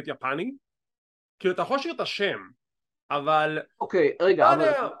כשהוא לא באמת יפני, כאילו אתה יכול להשאיר את השם, אבל... אוקיי, רגע,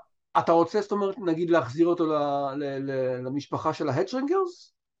 אבל... אתה רוצה, זאת אומרת, נגיד להחזיר אותו למשפחה של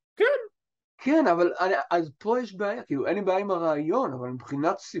ההדשרינגרס? כן. כן, אבל אז פה יש בעיה, כאילו אין לי בעיה עם הרעיון, אבל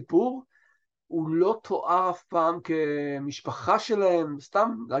מבחינת סיפור, הוא לא תואר אף פעם כמשפחה שלהם,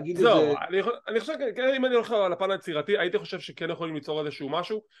 סתם להגיד את זה. אני חושב, אם אני הולך על הפן היצירתי, הייתי חושב שכן יכולים ליצור איזשהו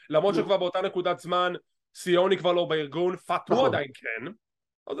משהו, למרות שכבר באותה נקודת זמן, סיוני כבר לא בארגון, פאטו עדיין כן,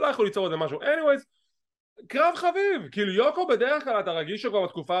 אז לא יכול ליצור איזה משהו. anyways, קרב חביב, כאילו יוקו בדרך כלל אתה רגיש שכבר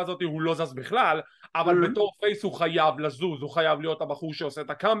בתקופה הזאת הוא לא זז בכלל, אבל בתור פייס הוא חייב לזוז, הוא חייב להיות הבחור שעושה את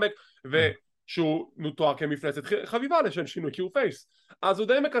הקאמבק, ושהוא מתואר כמפלצת חביבה לשם שינוי כי הוא פייס. אז הוא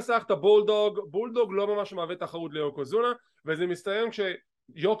די מכסח את הבולדוג, בולדוג לא ממש מהווה תחרות ליוקוזונה, וזה מסתיים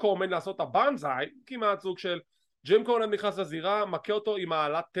כשיוקו עומד לעשות את הבנזאי, כמעט סוג של ג'ים קורנט נכנס לזירה, מכה אותו עם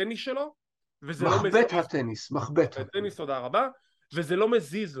העלת טניס שלו, מחבט הטניס, מחבט הטניס, תודה רבה, וזה לא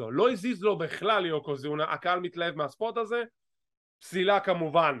מזיז לו, לא הזיז לו בכלל יוקוזונה, הקהל מתלהב מהספורט הזה, פסילה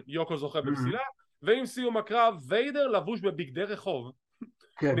כמובן, יוקו זוכה בפסילה, ועם סיום הקרב, ויידר לבוש בבגדי רחוב,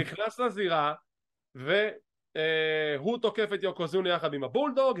 נכנס לזירה, והוא תוקף את יוקוזונה יחד עם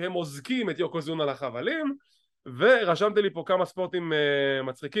הבולדוג, הם עוזקים את יוקוזונה לחבלים, ורשמתי לי פה כמה ספורטים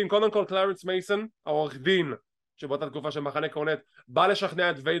מצחיקים, קודם כל קלרנס מייסון, העורך דין שבאותה תקופה שמחנה קורנט בא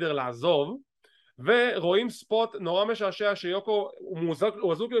לשכנע את ויידר לעזוב, ורואים ספוט נורא משעשע שיוקו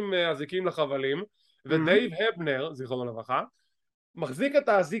הוא אזוק עם אזיקים לחבלים, ודייב הבנר, זיכרונו לברכה, מחזיק את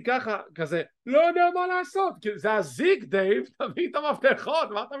האזיק ככה, כזה, לא יודע מה לעשות, זה אזיק דייב, תביא את המפתחות,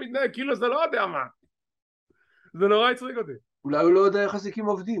 מה אתה מתנהג, כאילו זה לא יודע מה. זה נורא הצחיק אותי. אולי הוא לא יודע איך הזיקים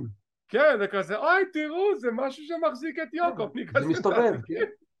עובדים. כן, זה כזה, אוי תראו, זה משהו שמחזיק את יוקו. זה מסתובב, כן.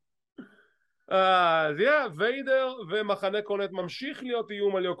 אז ויידר ומחנה קורנט ממשיך להיות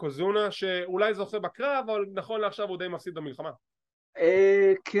איום על יוקוזונה, שאולי זוכה בקרב, אבל נכון לעכשיו הוא די מפסיד במלחמה.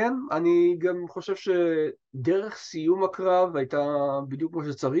 כן, אני גם חושב שדרך סיום הקרב הייתה בדיוק כמו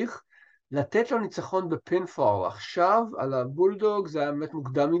שצריך, לתת לו ניצחון בפנפאור עכשיו על הבולדוג זה היה באמת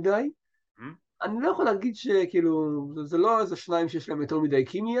מוקדם מדי. אני לא יכול להגיד שכאילו זה לא איזה שניים שיש להם יותר מדי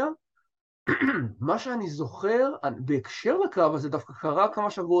כימיה. מה שאני זוכר בהקשר לקרב הזה דווקא קרה כמה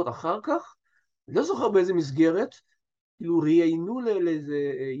שבועות אחר כך, לא זוכר באיזה מסגרת, כאילו ראיינו לאיזה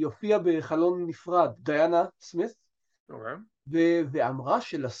יופיע בחלון נפרד דיאנה סמית, ואמרה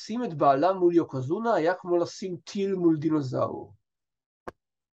שלשים את בעלה מול יוקוזונה היה כמו לשים טיל מול דינוזאור.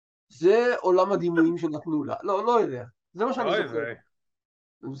 זה עולם הדימויים שנתנו לה. לא יודע. זה מה שאני זוכר.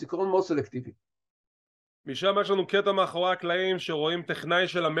 זה זיכרון מאוד סלקטיבי. משם יש לנו קטע מאחורי הקלעים שרואים טכנאי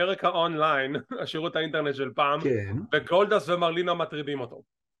של אמריקה אונליין, השירות האינטרנט של פעם, וגולדס ומרלינה מטרידים אותו.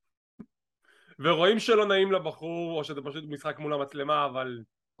 ורואים שלא נעים לבחור, או שזה פשוט משחק מול המצלמה, אבל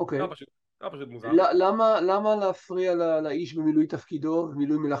זה פשוט מוזר. למה להפריע לאיש במילוי תפקידו,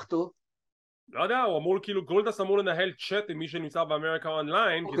 במילוי מלאכתו? לא יודע, הוא אמור, כאילו גולדס אמור לנהל צ'אט עם מי שנמצא באמריקה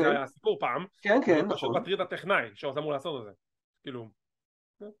אונליין, כי זה היה סיפור פעם. כן, נכון. הוא פשוט מטריד את הטכנאי, שעושה אמור לעשות את זה. כאילו...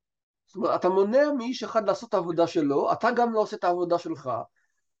 זאת אומרת, אתה מונע מאיש אחד לעשות את העבודה שלו, אתה גם לא עושה את העבודה שלך.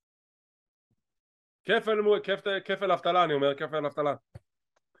 כפל אבטלה, אני אומר, כפל אבטלה.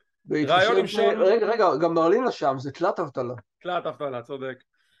 רעיון עם שון... רגע, גם מרלינה שם, זה תלת אבטלה. תלת אבטלה, צודק.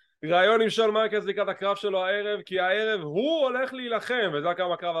 רעיון עם שון מייקלס לקראת הקרב שלו הערב, כי הערב הוא הולך להילחם, וזה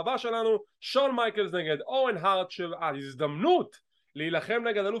הקרב הקרב הבא שלנו, שון מייקלס נגד אוון הארט, ההזדמנות להילחם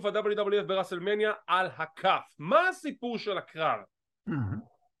נגד אלוף ה-WWF ברסלמניה על הכף. מה הסיפור של הקרב?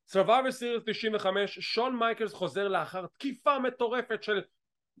 Survivor Series 95, שון מייקלס חוזר לאחר תקיפה מטורפת של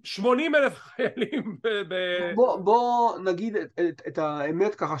 80,000 חיילים בוא נגיד את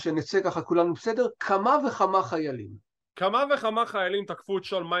האמת ככה שנצא ככה כולנו בסדר, כמה וכמה חיילים תקפו את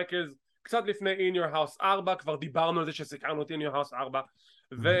שון מייקלס קצת לפני In Your House 4, כבר דיברנו על זה שסיקרנו את In Your House 4,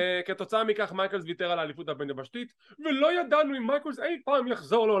 וכתוצאה מכך מייקלס ויתר על האליפות הבין-יבשתית, ולא ידענו אם מייקלס אי פעם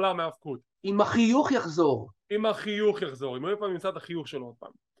יחזור לעולם ההאבקות. אם החיוך יחזור, אם הוא אי פעם ימצא את החיוך שלו עוד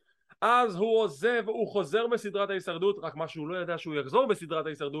פעם. אז הוא עוזב, הוא חוזר בסדרת ההישרדות, רק מה שהוא לא ידע שהוא יחזור בסדרת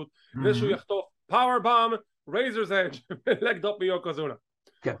ההישרדות, זה שהוא יחטוף Power Bomb, Razor's Edge, ו-Leg Drop מיוקוזונה.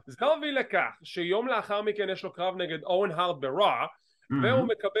 זה הוביל לכך שיום לאחר מכן יש לו קרב נגד אוון הארט ברוע, והוא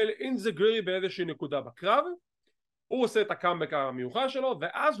מקבל אינזגרי באיזושהי נקודה בקרב, הוא עושה את הקאמבק המיוחד שלו,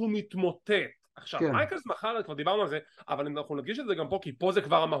 ואז הוא מתמוטט. עכשיו, מייקלס מחר, כבר דיברנו על זה, אבל אנחנו נדגיש את זה גם פה, כי פה זה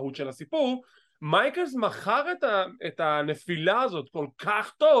כבר המהות של הסיפור, מייקלס מכר את הנפילה הזאת כל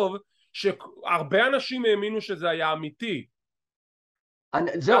כך טוב, שהרבה אנשים האמינו שזה היה אמיתי.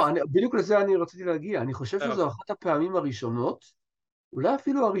 זהו, בדיוק לזה אני רציתי להגיע. אני חושב שזו אחת הפעמים הראשונות, אולי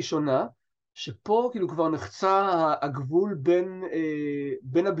אפילו הראשונה, שפה כאילו כבר נחצה הגבול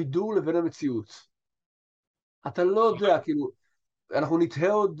בין הבידור לבין המציאות. אתה לא יודע, כאילו, אנחנו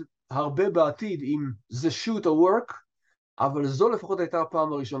נתהה עוד הרבה בעתיד אם זה shoot or work, אבל זו לפחות הייתה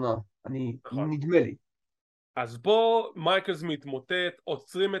הפעם הראשונה. נדמה לי. אז פה מייקלס מתמוטט,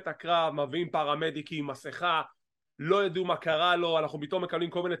 עוצרים את הקרב, מביאים פרמדיקים, מסכה, לא ידעו מה קרה לו, אנחנו פתאום מקבלים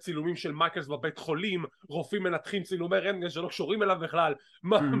כל מיני צילומים של מייקלס בבית חולים, רופאים מנתחים צילומי רנטגן שלא קשורים אליו בכלל,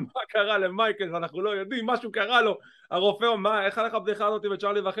 מה קרה למייקלס, אנחנו לא יודעים, משהו קרה לו, הרופא אומר, איך הלך הבדיחה הזאת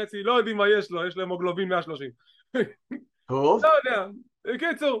ב1.5 לא יודעים מה יש לו, יש להם המוגלובין 130. טוב. לא יודע,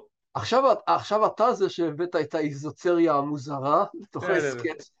 קיצור. עכשיו אתה זה שהבאת את האיזוצריה המוזרה לתוך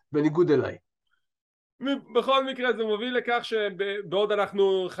הסקט בניגוד אליי. בכל מקרה זה מוביל לכך שבעוד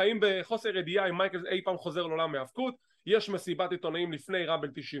אנחנו חיים בחוסר ידיעה אם מייקלס אי פעם חוזר לעולם ההאבקות, יש מסיבת עיתונאים לפני רמבל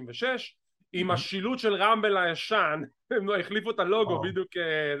 96 עם השילוט של רמבל הישן, הם החליפו את הלוגו בדיוק,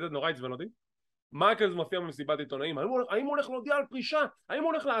 זה נורא עצבן אותי. מייקלס מופיע במסיבת עיתונאים, האם הוא הולך להודיע על פרישה? האם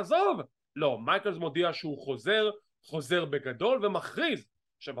הוא הולך לעזוב? לא, מייקלס מודיע שהוא חוזר בגדול ומכריז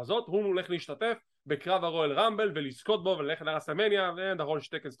שבזאת הוא הולך להשתתף בקרב הרואל רמבל ולזכות בו וללכת לרסלמניה ודרול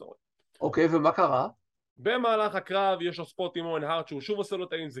שטקס טורט. אוקיי, ומה קרה? במהלך הקרב יש לו ספוט עם אוון הארט שהוא שוב עושה לו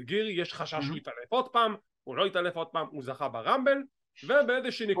את האינזגירי, יש חשש שהוא יתעלף עוד פעם, הוא לא יתעלף עוד פעם, הוא זכה ברמבל,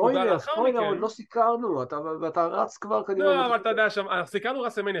 ובאיזושהי נקודה לאחר מכן... לא סיקרנו, ואתה רץ כבר כנראה... לא, אבל אתה יודע, סיקרנו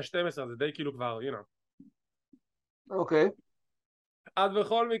רסלמניה 12, זה די כאילו כבר, אוקיי. אז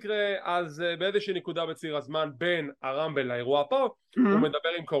בכל מקרה, אז באיזושהי נקודה בציר הזמן בין הרמבל לאירוע פה, הוא מדבר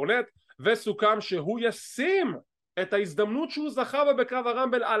עם קורנט, וסוכם שהוא ישים את ההזדמנות שהוא זכה בה בקרב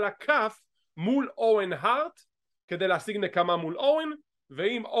הרמבל על הכף מול אוהן הארט, כדי להשיג נקמה מול אוהן,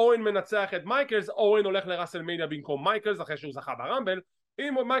 ואם אוהן מנצח את מייקלס, אוהן הולך לרסלמניה במקום מייקלס אחרי שהוא זכה ברמבל.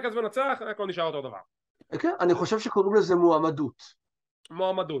 אם מייקלס מנצח, הכל נשאר אותו דבר. כן, אני חושב שקוראים לזה מועמדות.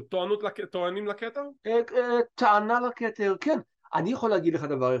 מועמדות, טוענים לכתר? טענה לכתר, כן. אני יכול להגיד לך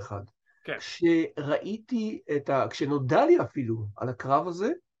דבר אחד. כן. כשנודע לי אפילו על הקרב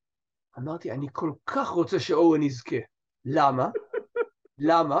הזה, אמרתי, אני כל כך רוצה שאוהן יזכה. למה?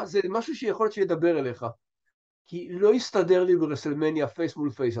 למה? זה משהו שיכול להיות שידבר אליך. כי לא יסתדר לי ברסלמניה פייס מול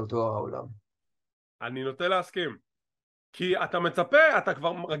פייס על תואר העולם. אני נוטה להסכים. כי אתה מצפה, אתה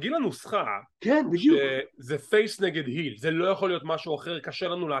כבר רגיל לנוסחה. כן, בדיוק. שזה פייס נגד היל. זה לא יכול להיות משהו אחר, קשה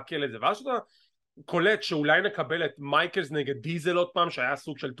לנו לעכל את זה. ואז שאתה קולט שאולי נקבל את מייקלס נגד דיזל עוד פעם, שהיה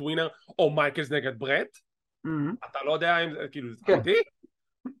סוג של טווינר, או מייקלס נגד ברט. אתה לא יודע אם זה, כאילו, זה אמיתי?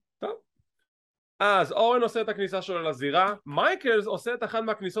 טוב. אז אורן עושה את הכניסה שלו לזירה, מייקלס עושה את אחת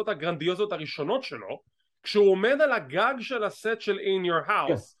מהכניסות הגרנדיוזות הראשונות שלו, כשהוא עומד על הגג של הסט של In Your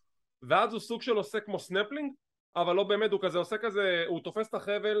House, ואז הוא סוג של עושה כמו סנפלינג, אבל לא באמת, הוא כזה עושה כזה, הוא תופס את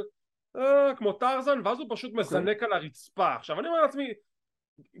החבל כמו טרזן, ואז הוא פשוט מזנק על הרצפה. עכשיו אני אומר לעצמי,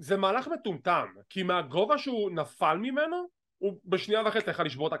 זה מהלך מטומטם, כי מהגובה שהוא נפל ממנו, הוא בשנייה וחצי יכול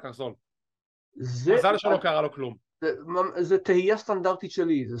לשבור את הקרסול. מזל שלא קרה לו כלום. זה תהייה סטנדרטית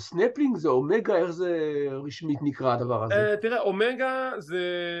שלי, זה סנפלינג, זה אומגה, איך זה רשמית נקרא הדבר הזה? תראה, אומגה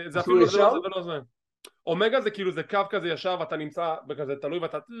זה אפילו לא זה ולא זה. אומגה זה כאילו זה קו כזה ישר ואתה נמצא בכזה תלוי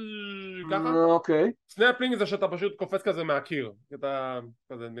ואתה ככה. אוקיי. סנפלינג זה שאתה פשוט קופץ כזה מהקיר, אתה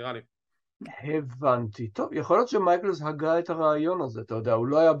כזה נראה לי. הבנתי. טוב, יכול להיות שמייקלס הגה את הרעיון הזה, אתה יודע, הוא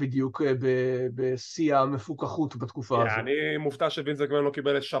לא היה בדיוק בשיא המפוקחות בתקופה הזאת. אני מופתע שווינס מקמן לא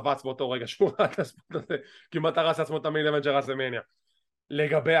קיבל את שבץ באותו רגע שהוא ראה את הספורט הזה, כמעט הרס עצמו את המיין איבנט של רסלמניה.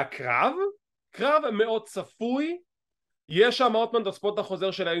 לגבי הקרב, קרב מאוד צפוי, יש שם עוד פעם את הספורט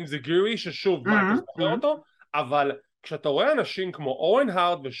החוזר של האינזיגירי, ששוב מייקלס בוחר אותו, אבל כשאתה רואה אנשים כמו אורן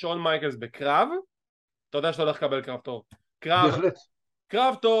הארד ושון מייקלס בקרב, אתה יודע שאתה הולך לקבל קרב טוב. בהחלט.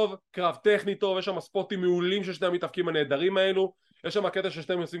 קרב טוב, קרב טכני טוב, יש שם ספוטים מעולים של שני המתאבקים הנהדרים האלו, יש שם הקטע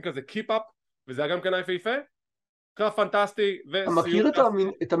ששניהם עושים כזה קיפ-אפ, וזה היה גם כן יפה. קרב פנטסטי. אתה מכיר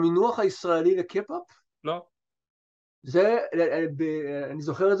את המינוח הישראלי לקאפ-אפ? לא. אני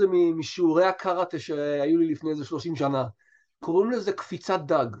זוכר את זה משיעורי הקראטה שהיו לי לפני איזה 30 שנה. קוראים לזה קפיצת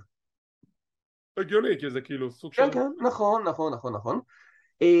דג. הגיוני, כי זה כאילו סוג של... כן, נכון.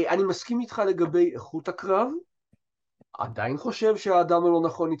 אני מסכים איתך לגבי איכות הקרב, עדיין חושב שהאדם הלא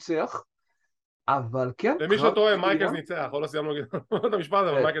נכון ניצח, אבל כן. למי שטועה, מייקלס ניצח, או לא סיימנו את המשפט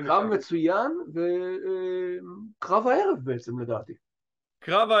הזה, אבל מייקלס ניצח. קרב מצוין, וקרב הערב בעצם לדעתי.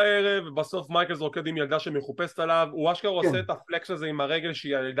 קרב הערב, בסוף מייקלס רוקד עם ילדה שמחופשת עליו, הוא אשכרה עושה את הפלקס הזה עם הרגל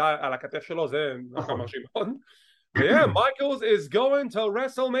שהיא ילדה על הכתף שלו, זה מרשים מאוד. מייקלס is going to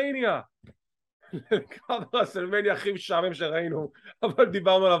WrestleMania. קרב רסלמניה הכי משעמם שראינו, אבל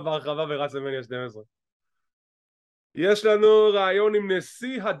דיברנו עליו בהרחבה ברסלמניה 12. יש לנו רעיון עם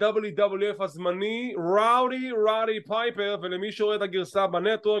נשיא ה-WWF הזמני, ראודי פייפר, ולמי שרואה את הגרסה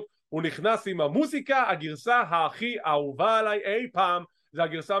בנטוורק, הוא נכנס עם המוזיקה, הגרסה הכי אהובה עליי אי פעם, זה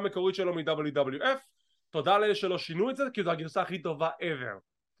הגרסה המקורית שלו מ-WWF, תודה לאלה שלא שינו את זה, כי זו הגרסה הכי טובה ever.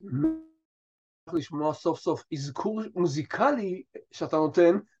 לשמוע סוף סוף אזכור מוזיקלי שאתה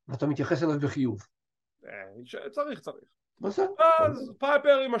נותן, ואתה מתייחס אליו בחיוב. צריך. בסדר. אז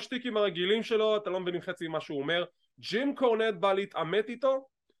פייפר עם השטיקים הרגילים שלו, אתה לא מבינים חצי מה שהוא אומר, ג'ים קורנט בא להתעמת איתו,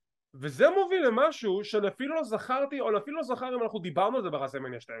 וזה מוביל למשהו שאפילו לא זכרתי, או אפילו לא זכר אם אנחנו דיברנו על זה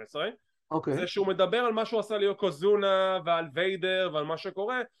ברסלמניה 12, זה שהוא מדבר על מה שהוא עשה ליוקוזונה ועל ויידר ועל מה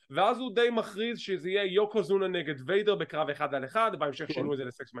שקורה, ואז הוא די מכריז שזה יהיה יוקוזונה נגד ויידר בקרב 1-1, בהמשך שינו את זה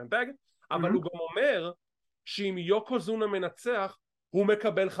לסקסמן טאג, אבל הוא גם אומר שאם יוקוזונה מנצח, הוא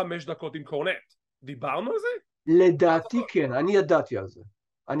מקבל 5 דקות עם קורנט. דיברנו על זה? לדעתי כן, אני ידעתי על זה.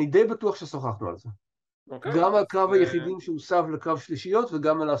 אני די בטוח ששוחחנו על זה. גם על קרב היחידים שהוסב לקרב שלישיות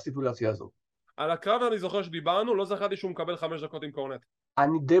וגם על הסטיפולציה הזו. על הקרב אני זוכר שדיברנו, לא זכרתי שהוא מקבל 5 דקות עם קורנט.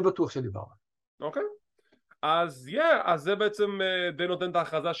 אני די בטוח שדיברנו. אוקיי. אז זה בעצם די נותן את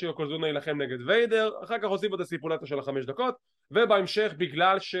ההכרזה שיוקוזונה ילחם נגד ויידר, אחר כך עושים את הסטיפולציה של 5 דקות, ובהמשך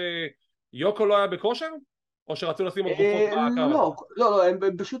בגלל שיוקו לא היה בכושר? או שרצו לשים עוד גופות בקרב? לא,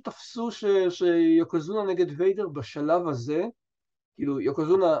 הם פשוט תפסו שיוקוזונה נגד ויידר בשלב הזה, כאילו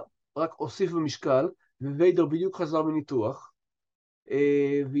יוקוזונה רק הוסיף במשקל, וויידר בדיוק חזר מניתוח,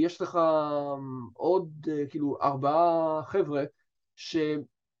 ויש לך עוד כאילו 4 חבר'ה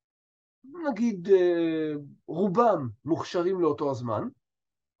נגיד, רובם מוכשרים לאותו הזמן,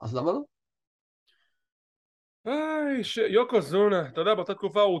 אז למה לא? יוקוזונה, אתה יודע, באותה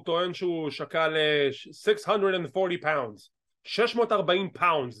תקופה הוא טוען שהוא שקל 640 פאונדס, 640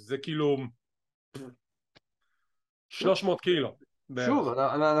 פאונדס, זה כאילו 300 קילו שוב,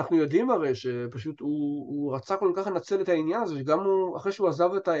 בערך. אנחנו יודעים הרי שפשוט הוא רצה כל כך לנצל את העניין הזה, שגם אחרי שהוא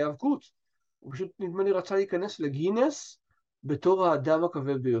עזב את ההיאבקות, הוא פשוט נדמה לי רצה להיכנס לגינס בתור האדם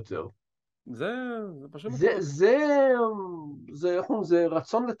הכבד ביותר. זה פשוט זה, מטורף. זה, איך אומרים, זה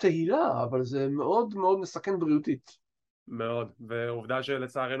רצון לתהילה, אבל זה מאוד מאוד מסכן בריאותית. מאוד, ועובדה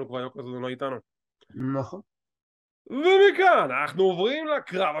שלצערנו כבר יוקוזונה לא איתנו. נכון. ומכאן אנחנו עוברים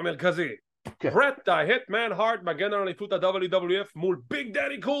לקרב המרכזי. כן. ברט ההיטמן הארט מגן על אליפות ה-WWF מול ביג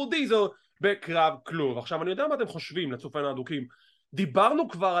דדי קול דיזל בקרב כלוב. עכשיו אני יודע מה אתם חושבים, לצופינו האדוקים. דיברנו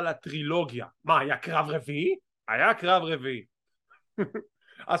כבר על הטרילוגיה. מה, היה קרב רביעי? היה קרב רביעי. היה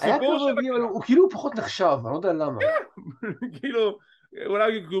הסיפור קרב של רביעי, אבל הוא כאילו פחות נחשב, אני לא יודע למה. כאילו,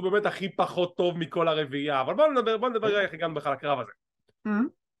 אולי הוא באמת הכי פחות טוב מכל הרביעייה, אבל בוא נדבר איך הגענו בכלל לקרב הזה.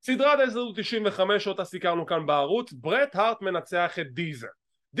 סדרת ההזדמנות 95 אותה סיקרנו כאן בערוץ. ברט הארט מנצח את דיזל.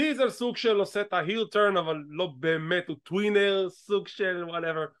 דיזל סוג של עושה את ההיל טרן, אבל לא באמת, הוא טווינר, סוג של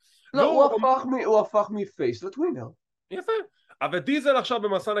whatever. לא, הוא הפך מפייס לטווינר. יפה. אבל דיזל עכשיו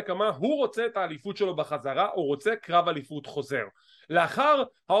במסע נקמה, הוא רוצה את האליפות שלו בחזרה, הוא רוצה קרב אליפות חוזר. לאחר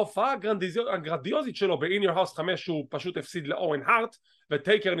ההופעה הגרנדיוזית שלו ב-In Your House 5 שהוא פשוט הפסיד לאורן הארט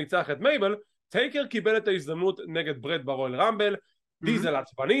וטייקר ניצח את מייבל, טייקר קיבל את ההזדמנות נגד ברט ברואל רמבל. דיזל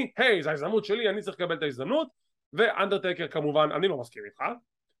עצבני, היי, זו ההזדמנות שלי, אני צריך לקבל את ההזדמנות, ואנדרטייקר כמובן, אני לא מסכים איתך.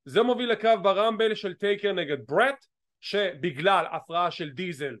 זה מוביל לקרב ברמבל של טייקר נגד ברט, שבגלל הפרעה של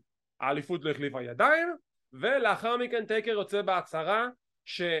דיזל האליפות לא החליפה ידיים, ולאחר מכן טייקר יוצא בהצהרה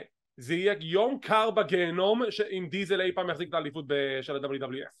שזה יהיה יום קר בגיהנום אם דיזל אי פעם יחזיק את האליפות של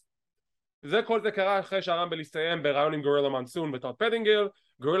ה-WWF. כל זה קרה אחרי שהרמבל הסתיים ברעיון עם גורילה מנסון וטוד פדינגל.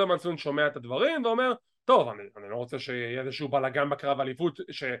 גורילה מנסון שומע את הדברים ואומר, טוב, אני לא רוצה שיהיה איזשהו בלגן בקרב אליפות,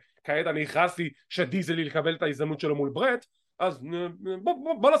 שכעת אני הכרזתי שדיזל יקבל את ההזדמנות שלו מול ברט, אז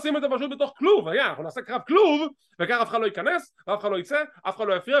בוא נשים את זה פשוט בתוך כלוב, אנחנו נעשה קרב כלוב, וכך אף אחד לא ייכנס, ואף אחד לא יצא, אף אחד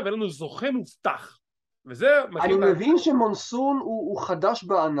לא יפריע, ואין לנו זוכה מובטח. אני מבין שמונסון הוא חדש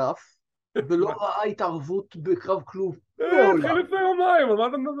בענף, ולא ראה התערבות בקרב כלוב. התחיל לפני יומיים, על מה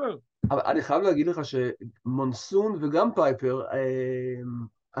אתה מדבר? אבל אני חייב להגיד לך שמונסון וגם פייפר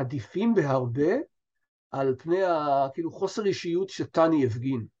עדיפים בהרבה על פני כאילו חוסר אישיות שטני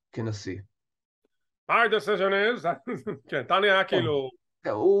הפגין כנשיא. My decision is, כן, טני היה כאילו...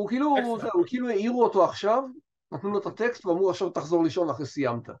 הוא כאילו העירו אותו עכשיו, נתנו לו את הטקסט ואמרו עכשיו תחזור לישון אחרי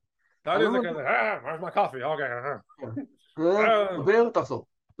סיימת. טני זה כזה, מה קופי, אוקיי. דבר, תחזור.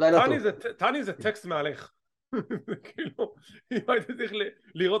 טני זה טקסט מהלך. כאילו, אם הייתי צריך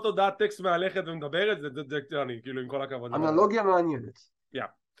לראות הודעת טקסט מהלכת ומדברת, זה טני, כאילו עם כל הכבוד. אנלוגיה מעניינת.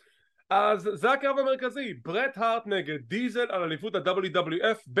 אז זה הקרב המרכזי, ברט הארט נגד דיזל על אליפות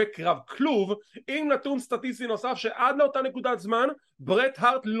ה-WWF בקרב כלוב, עם נתון סטטיסטי נוסף שעד לאותה נקודת זמן ברט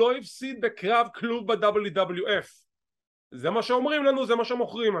הארט לא הפסיד בקרב כלוב ב-WWF. זה מה שאומרים לנו, זה מה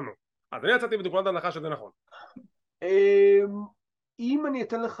שמוכרים לנו. אז אני יצאתי בדוגמת הנחה שזה נכון. אם אני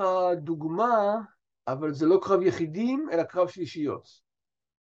אתן לך דוגמה, אבל זה לא קרב יחידים אלא קרב שלישיות.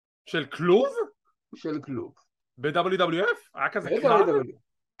 של כלוב? של כלוב. ב-WWF? היה כזה קרב?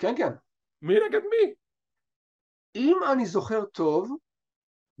 כן, כן. מי נגד מי? אם אני זוכר טוב,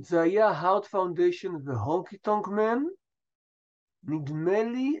 זה היה הארד פאונדיישן והונקי טונק מן, נדמה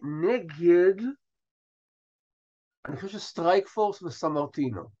לי נגד, אני חושב שסטרייק פורס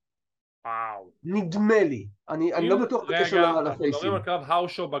וסמרטינו. וואו. נדמה לי. אני לא בטוח בקשר לפייסים. אנחנו מדברים על קרב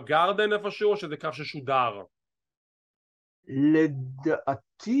האושו בגרדן איפשהו, או שזה קרב ששודר?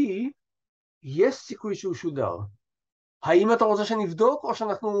 לדעתי, יש סיכוי שהוא שודר. האם אתה רוצה שנבדוק או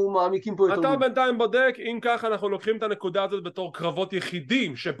שאנחנו מעמיקים פה יותר? אתה בינתיים בודק, אם ככה אנחנו לוקחים את הנקודה הזאת בתור קרבות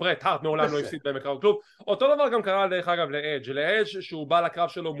יחידים שברט הארט מעולם לא הפסיד בהם בקרב כלוב. אותו דבר גם קרה דרך אגב לאדג' שהוא בא לקרב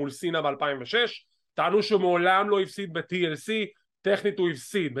שלו מול סינה ב-2006, טענו שהוא מעולם לא הפסיד ב-TLC, טכנית הוא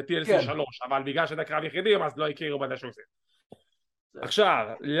הפסיד ב-TLC 3, אבל בגלל שזה קרב יחידים אז לא הכירו בזה שהוא הפסיד. עכשיו,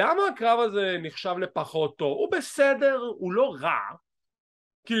 למה הקרב הזה נחשב לפחות טוב? הוא בסדר, הוא לא רע,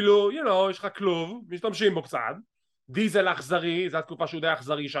 כאילו, יש לך כלוב, משתמשים בו קצת, דיזל אכזרי, זו התקופה שהוא די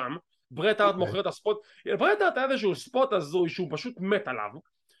אכזרי שם, ברט הארט מוכר את הספוט, ברט הארט היה איזשהו ספוט הזוי שהוא פשוט מת עליו,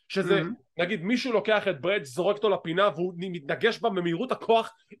 שזה, נגיד מישהו לוקח את ברט, זורק אותו לפינה והוא מתנגש בה במהירות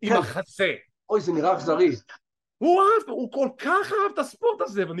הכוח עם החזה. אוי, זה נראה אכזרי. הוא כל כך אהב את הספורט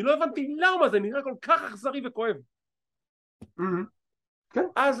הזה, ואני לא הבנתי למה זה נראה כל כך אכזרי וכואב. כן.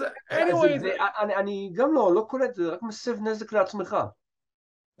 אז anyway, אני גם לא קולט, זה רק מסב נזק לעצמך.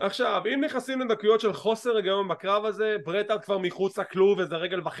 עכשיו, אם נכנסים לדקויות של חוסר היגיון בקרב הזה, ברט כבר מחוץ לכלוב, איזה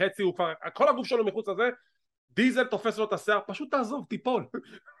רגל וחצי, הוא כבר, כל הגוף שלו מחוץ לזה, דיזל תופס לו את השיער, פשוט תעזוב, תיפול,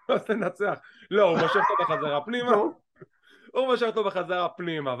 אז תנצח. לא, הוא מושך אותו בחזרה פנימה, הוא מושך אותו בחזרה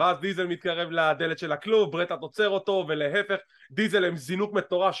פנימה, ואז דיזל מתקרב לדלת של הכלוב, ברט עוצר אותו, ולהפך, דיזל עם זינוק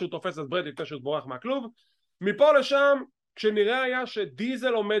מטורף שהוא תופס את ברט לפני שהוא בורח מהכלוב. מפה לשם, כשנראה היה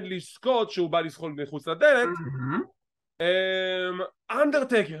שדיזל עומד לזכות, שהוא בא לזכות מחוץ לדלת,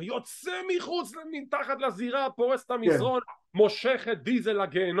 אנדרטקר יוצא מחוץ מתחת לזירה, פורס את המזרון, מושך את דיזל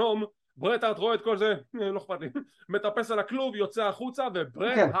לגיהנום. ברט הארט רואה את כל זה, לא אכפת לי, מטפס על הכלוב, יוצא החוצה,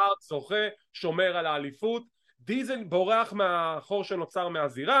 וברט הארט זוכה, שומר על האליפות. דיזל בורח מהחור שנוצר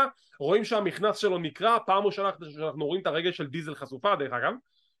מהזירה, רואים שהמכנס שלו נקרע, פעם ראשונה שאנחנו רואים את הרגל של דיזל חשופה דרך אגב,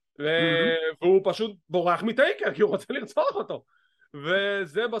 והוא פשוט בורח מטייקר כי הוא רוצה לרצוח אותו,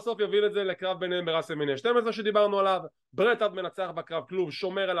 וזה בסוף יוביל את זה לקרב ביניהם ברסלמניה 12 שדיברנו עליו. ברט הארט מנצח בקרב כלוב,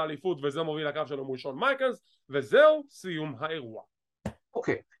 שומר על האליפות, וזה מוביל לקרב שלו מול שון מייקלס, וזהו סיום האירוע.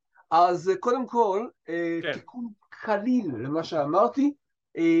 אוקיי, אז קודם כל, תיקון קליל למה שאמרתי,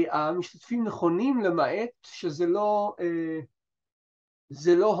 המשתתפים נכונים למעט שזה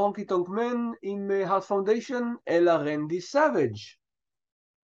לא הונקי טונק מן עם הארט פאונדיישן, אלא רנדי סאביג'.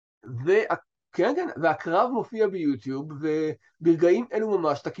 כן, והקרב מופיע ביוטיוב, וברגעים אלו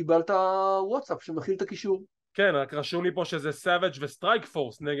ממש אתה קיבלת וואטסאפ שמכיל את הקישור. כן, רק רשום לי פה שזה סאביג' וסטרייק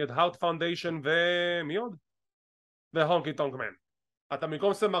פורס נגד הארט פאונדיישן ומי עוד? והונקי טונק מן. אתה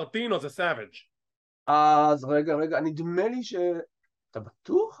במקום סמרטינו זה סאביג'. אז רגע, נדמה לי ש... אתה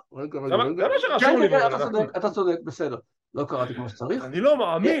בטוח? רגע. זה מה שרשום לי. אתה צודק, בסדר. לא קראתי כמו שצריך. אני לא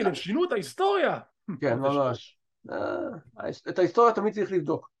מאמין, הם שינו את ההיסטוריה. כן, ממש. את ההיסטוריה תמיד צריך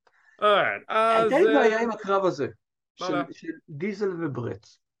לבדוק. הייתה לי בעיה עם הקרב הזה, של דיזל וברט.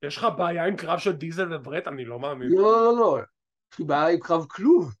 יש לך בעיה עם קרב של דיזל וברט? אני לא מאמין. לא. יש לי בעיה עם קרב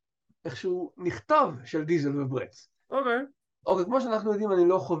כלוב, איכשהו נכתב של דיזל וברט. אוקיי, כמו שאנחנו יודעים, אני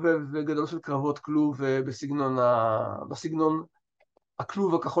לא חובב גדול של קרבות כלוב בסגנון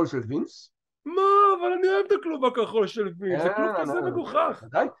הכלוב הכחול של וינס. מה? אבל אני אוהב את הכלוב הכחול של וינס, זה כלוב כזה מגוחך.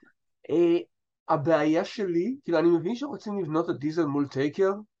 הבעיה שלי, כאילו אני מבין שרוצים לבנות את דיזל מול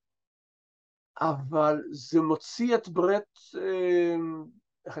טייקר, אבל זה מוציא את ברט,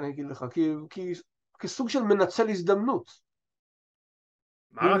 איך אני אגיד לך, כסוג של מנצל הזדמנות.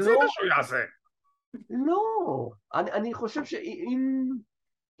 מה רצית שהוא יעשה? לא, אני חושב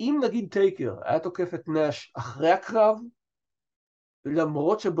שאם נגיד טייקר היה תוקף את נאש אחרי הקרב,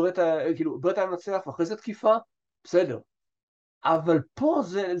 למרות שברט היה מנצח ואחרי זה תקיפה, בסדר. אבל פה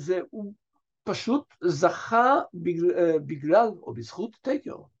הוא פשוט זכה בגלל או בזכות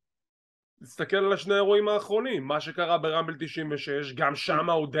טייקר. תסתכל על השני האירועים האחרונים, מה שקרה ברמבל 96, גם שם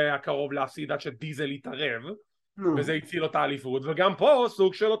הוא די היה קרוב להפסיד עד שדיזל התערב, וזה הציל אותה האליפות, וגם פה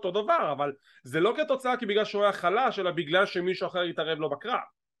סוג של אותו דבר, אבל זה לא כתוצאה כי בגלל שהוא היה חלש, אלא בגלל שמישהו אחר התערב לו בקרב.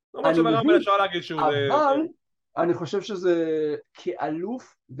 למרות שברמבל אפשר להגיד שהוא... אבל אני חושב שזה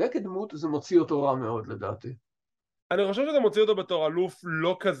כאלוף וכדמות זה מוציא אותו רע מאוד לדעתי. אני חושב שזה מוציא אותו בתור אלוף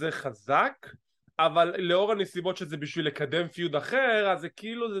לא כזה חזק, אבל לאור הנסיבות שזה בשביל לקדם פיוד אחר, אז זה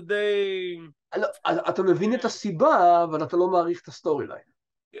כאילו זה די... אתה מבין את הסיבה, אבל אתה לא מעריך את הסטורי ליין.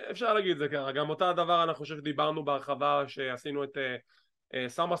 אפשר להגיד זה ככה, גם אותה הדבר אני חושב שדיברנו בהרחבה שעשינו את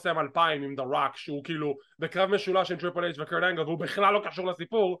סמרסלאם 2000 עם The Rock, שהוא כאילו בקרב משולש עם טריפל אייץ' וקרט אנגל, והוא בכלל לא קשור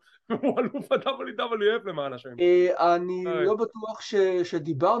לסיפור, הוא אלוף ה-WWF למען השם. אני לא בטוח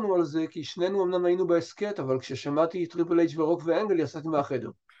שדיברנו על זה, כי שנינו אמנם היינו בהסקט, אבל כששמעתי טריפל אייץ' ורוק ואנגל יצאתי מהחדר.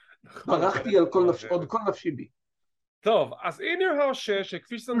 ברחתי על כל נפשי בי. טוב, אז In Your House 6,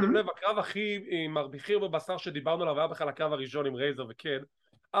 שכפי ששמתם לב, הקרב הכי מרביחיר בבשר שדיברנו עליו היה בכלל הקרב הראשון עם רייזר וקד,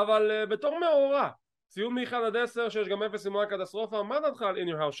 אבל בתור מאורע, ציון מ-1 עד 10, שיש גם 0 עם רק קטסטרופה, מה דעתך על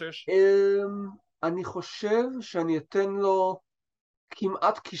In Your House 6? אני חושב שאני אתן לו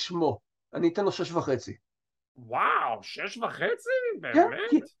כמעט כשמו, אני אתן לו 6.5. וואו, 6.5? באמת?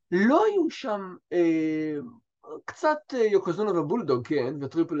 כן, לא היו שם קצת יוקוזונה ובולדוג, כן,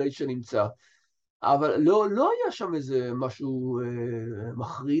 וטריפל אייץ' שנמצא, אבל לא היה שם איזה משהו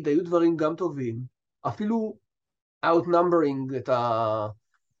מחריד, היו דברים גם טובים, אפילו outnumbering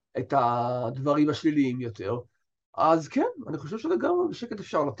את הדברים השליליים יותר, אז כן, אני חושב שלגמרי בשקט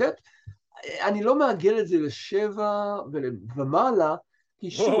אפשר לתת, אני לא מעגל את זה ל7 ומעלה,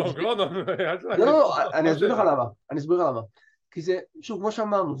 כי שוב, אני אסביר לך למה, כי זה, שוב, כמו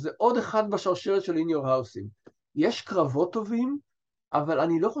שאמרנו, זה עוד אחד בשרשרת של In Your House'ים, יש קרבות טובים, אבל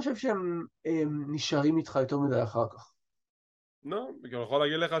אני לא חושב שהם נשארים איתך יותר מדי אחר כך. לא, אני יכול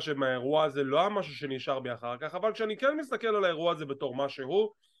להגיד לך שמהאירוע הזה לא היה משהו שנשאר בי אחר כך, אבל כשאני כן מסתכל על האירוע הזה בתור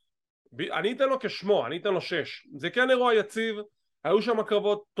משהו, אני אתן לו כשמו, אני אתן לו 6. זה כן אירוע יציב, היו שם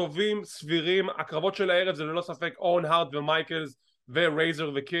קרבות טובים, סבירים, הקרבות של הערב זה ללא ספק און הארט ומייקלס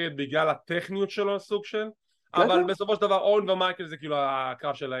ורייזר וקיד בגלל הטכניות שלו סוג של, אבל בסופו של דבר און ומייקלס זה כאילו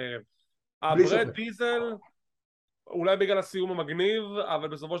הקרב של הערב. הברד דיזל אולי בגלל הסיום המגניב, אבל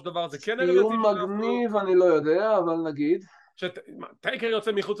בסופו של דבר זה כן ערב יציב סיום מגניב אני לא יודע, אבל נגיד שטייקר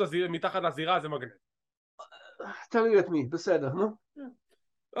יוצא מתחת לזירה זה מגניב. תלוי את מי, בסדר, נו.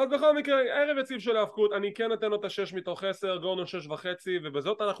 אז בכל מקרה, ערב יציב של ההאבקות, אני כן אתן אותה 6 מתוך 10, גורדון 6.5,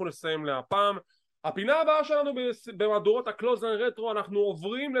 ובזאת אנחנו נסיים להפעם. הפינה הבאה שלנו במהדורות הקלוזליין רטרו, אנחנו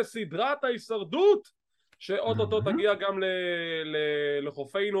עוברים לסדרת ההישרדות, שאוטוטו תגיע גם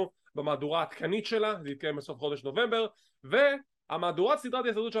לחופינו במהדורה העדכנית שלה, זה יתקיים בסוף חודש נובמבר, והמהדורת סדרת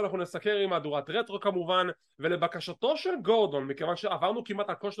ההישרדות שאנחנו נסקר היא מהדורת רטרו כמובן, ולבקשתו של גורדון, מכיוון שעברנו כמעט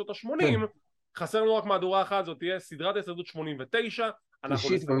על כל שנות ה-80, חסר לנו רק מהדורה אחת, זאת תהיה סדרת ההישרדות 89,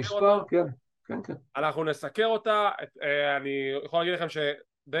 השישית במספר, כן, כן, כן. אנחנו נסקר אותה, אני יכול להגיד לכם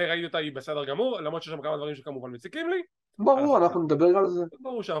שדי ראיתי אותה, היא בסדר גמור, למרות שיש שם כמה דברים שכמובן מציקים לי. ברור, אנחנו נדבר על זה.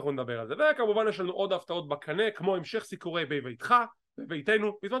 ברור שאנחנו נדבר על זה, וכמובן יש לנו עוד הפתעות בקנה, כמו המשך סיקורי בביתך,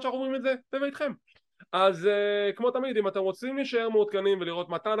 בביתנו, בזמן שאנחנו אומרים את זה, בביתכם. אז כמו תמיד, אם אתם רוצים להישאר מעודכנים ולראות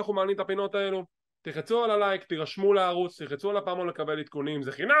מתי אנחנו מעלים את הפינות האלו, תחצו על הלייק, תירשמו לערוץ, תחצו על הפעמון לקבל עדכונים,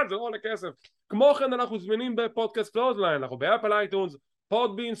 זה חינם, זה לא עולה כסף. כמו כן אנחנו זמינים בפודקאסט קלוזליין, אנחנו באפל אייטונס,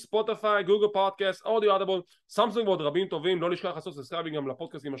 פודבין, ספוטיפיי, גוגל פודקאסט, אודיו אדבול, סמסונג ועוד רבים טובים, לא לשכוח לעשות סאבסקרייב גם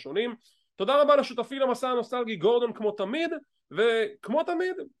לפודקאסטים השונים. תודה רבה לשותפי למסע הנוסטלגי גורדון כמו תמיד, וכמו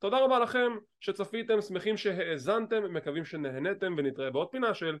תמיד, תודה רבה לכם שצפיתם, שמחים שהאזנתם, מקווים שנהנתם, ונתראה בעוד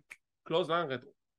פינה של קלוזליין רטרו.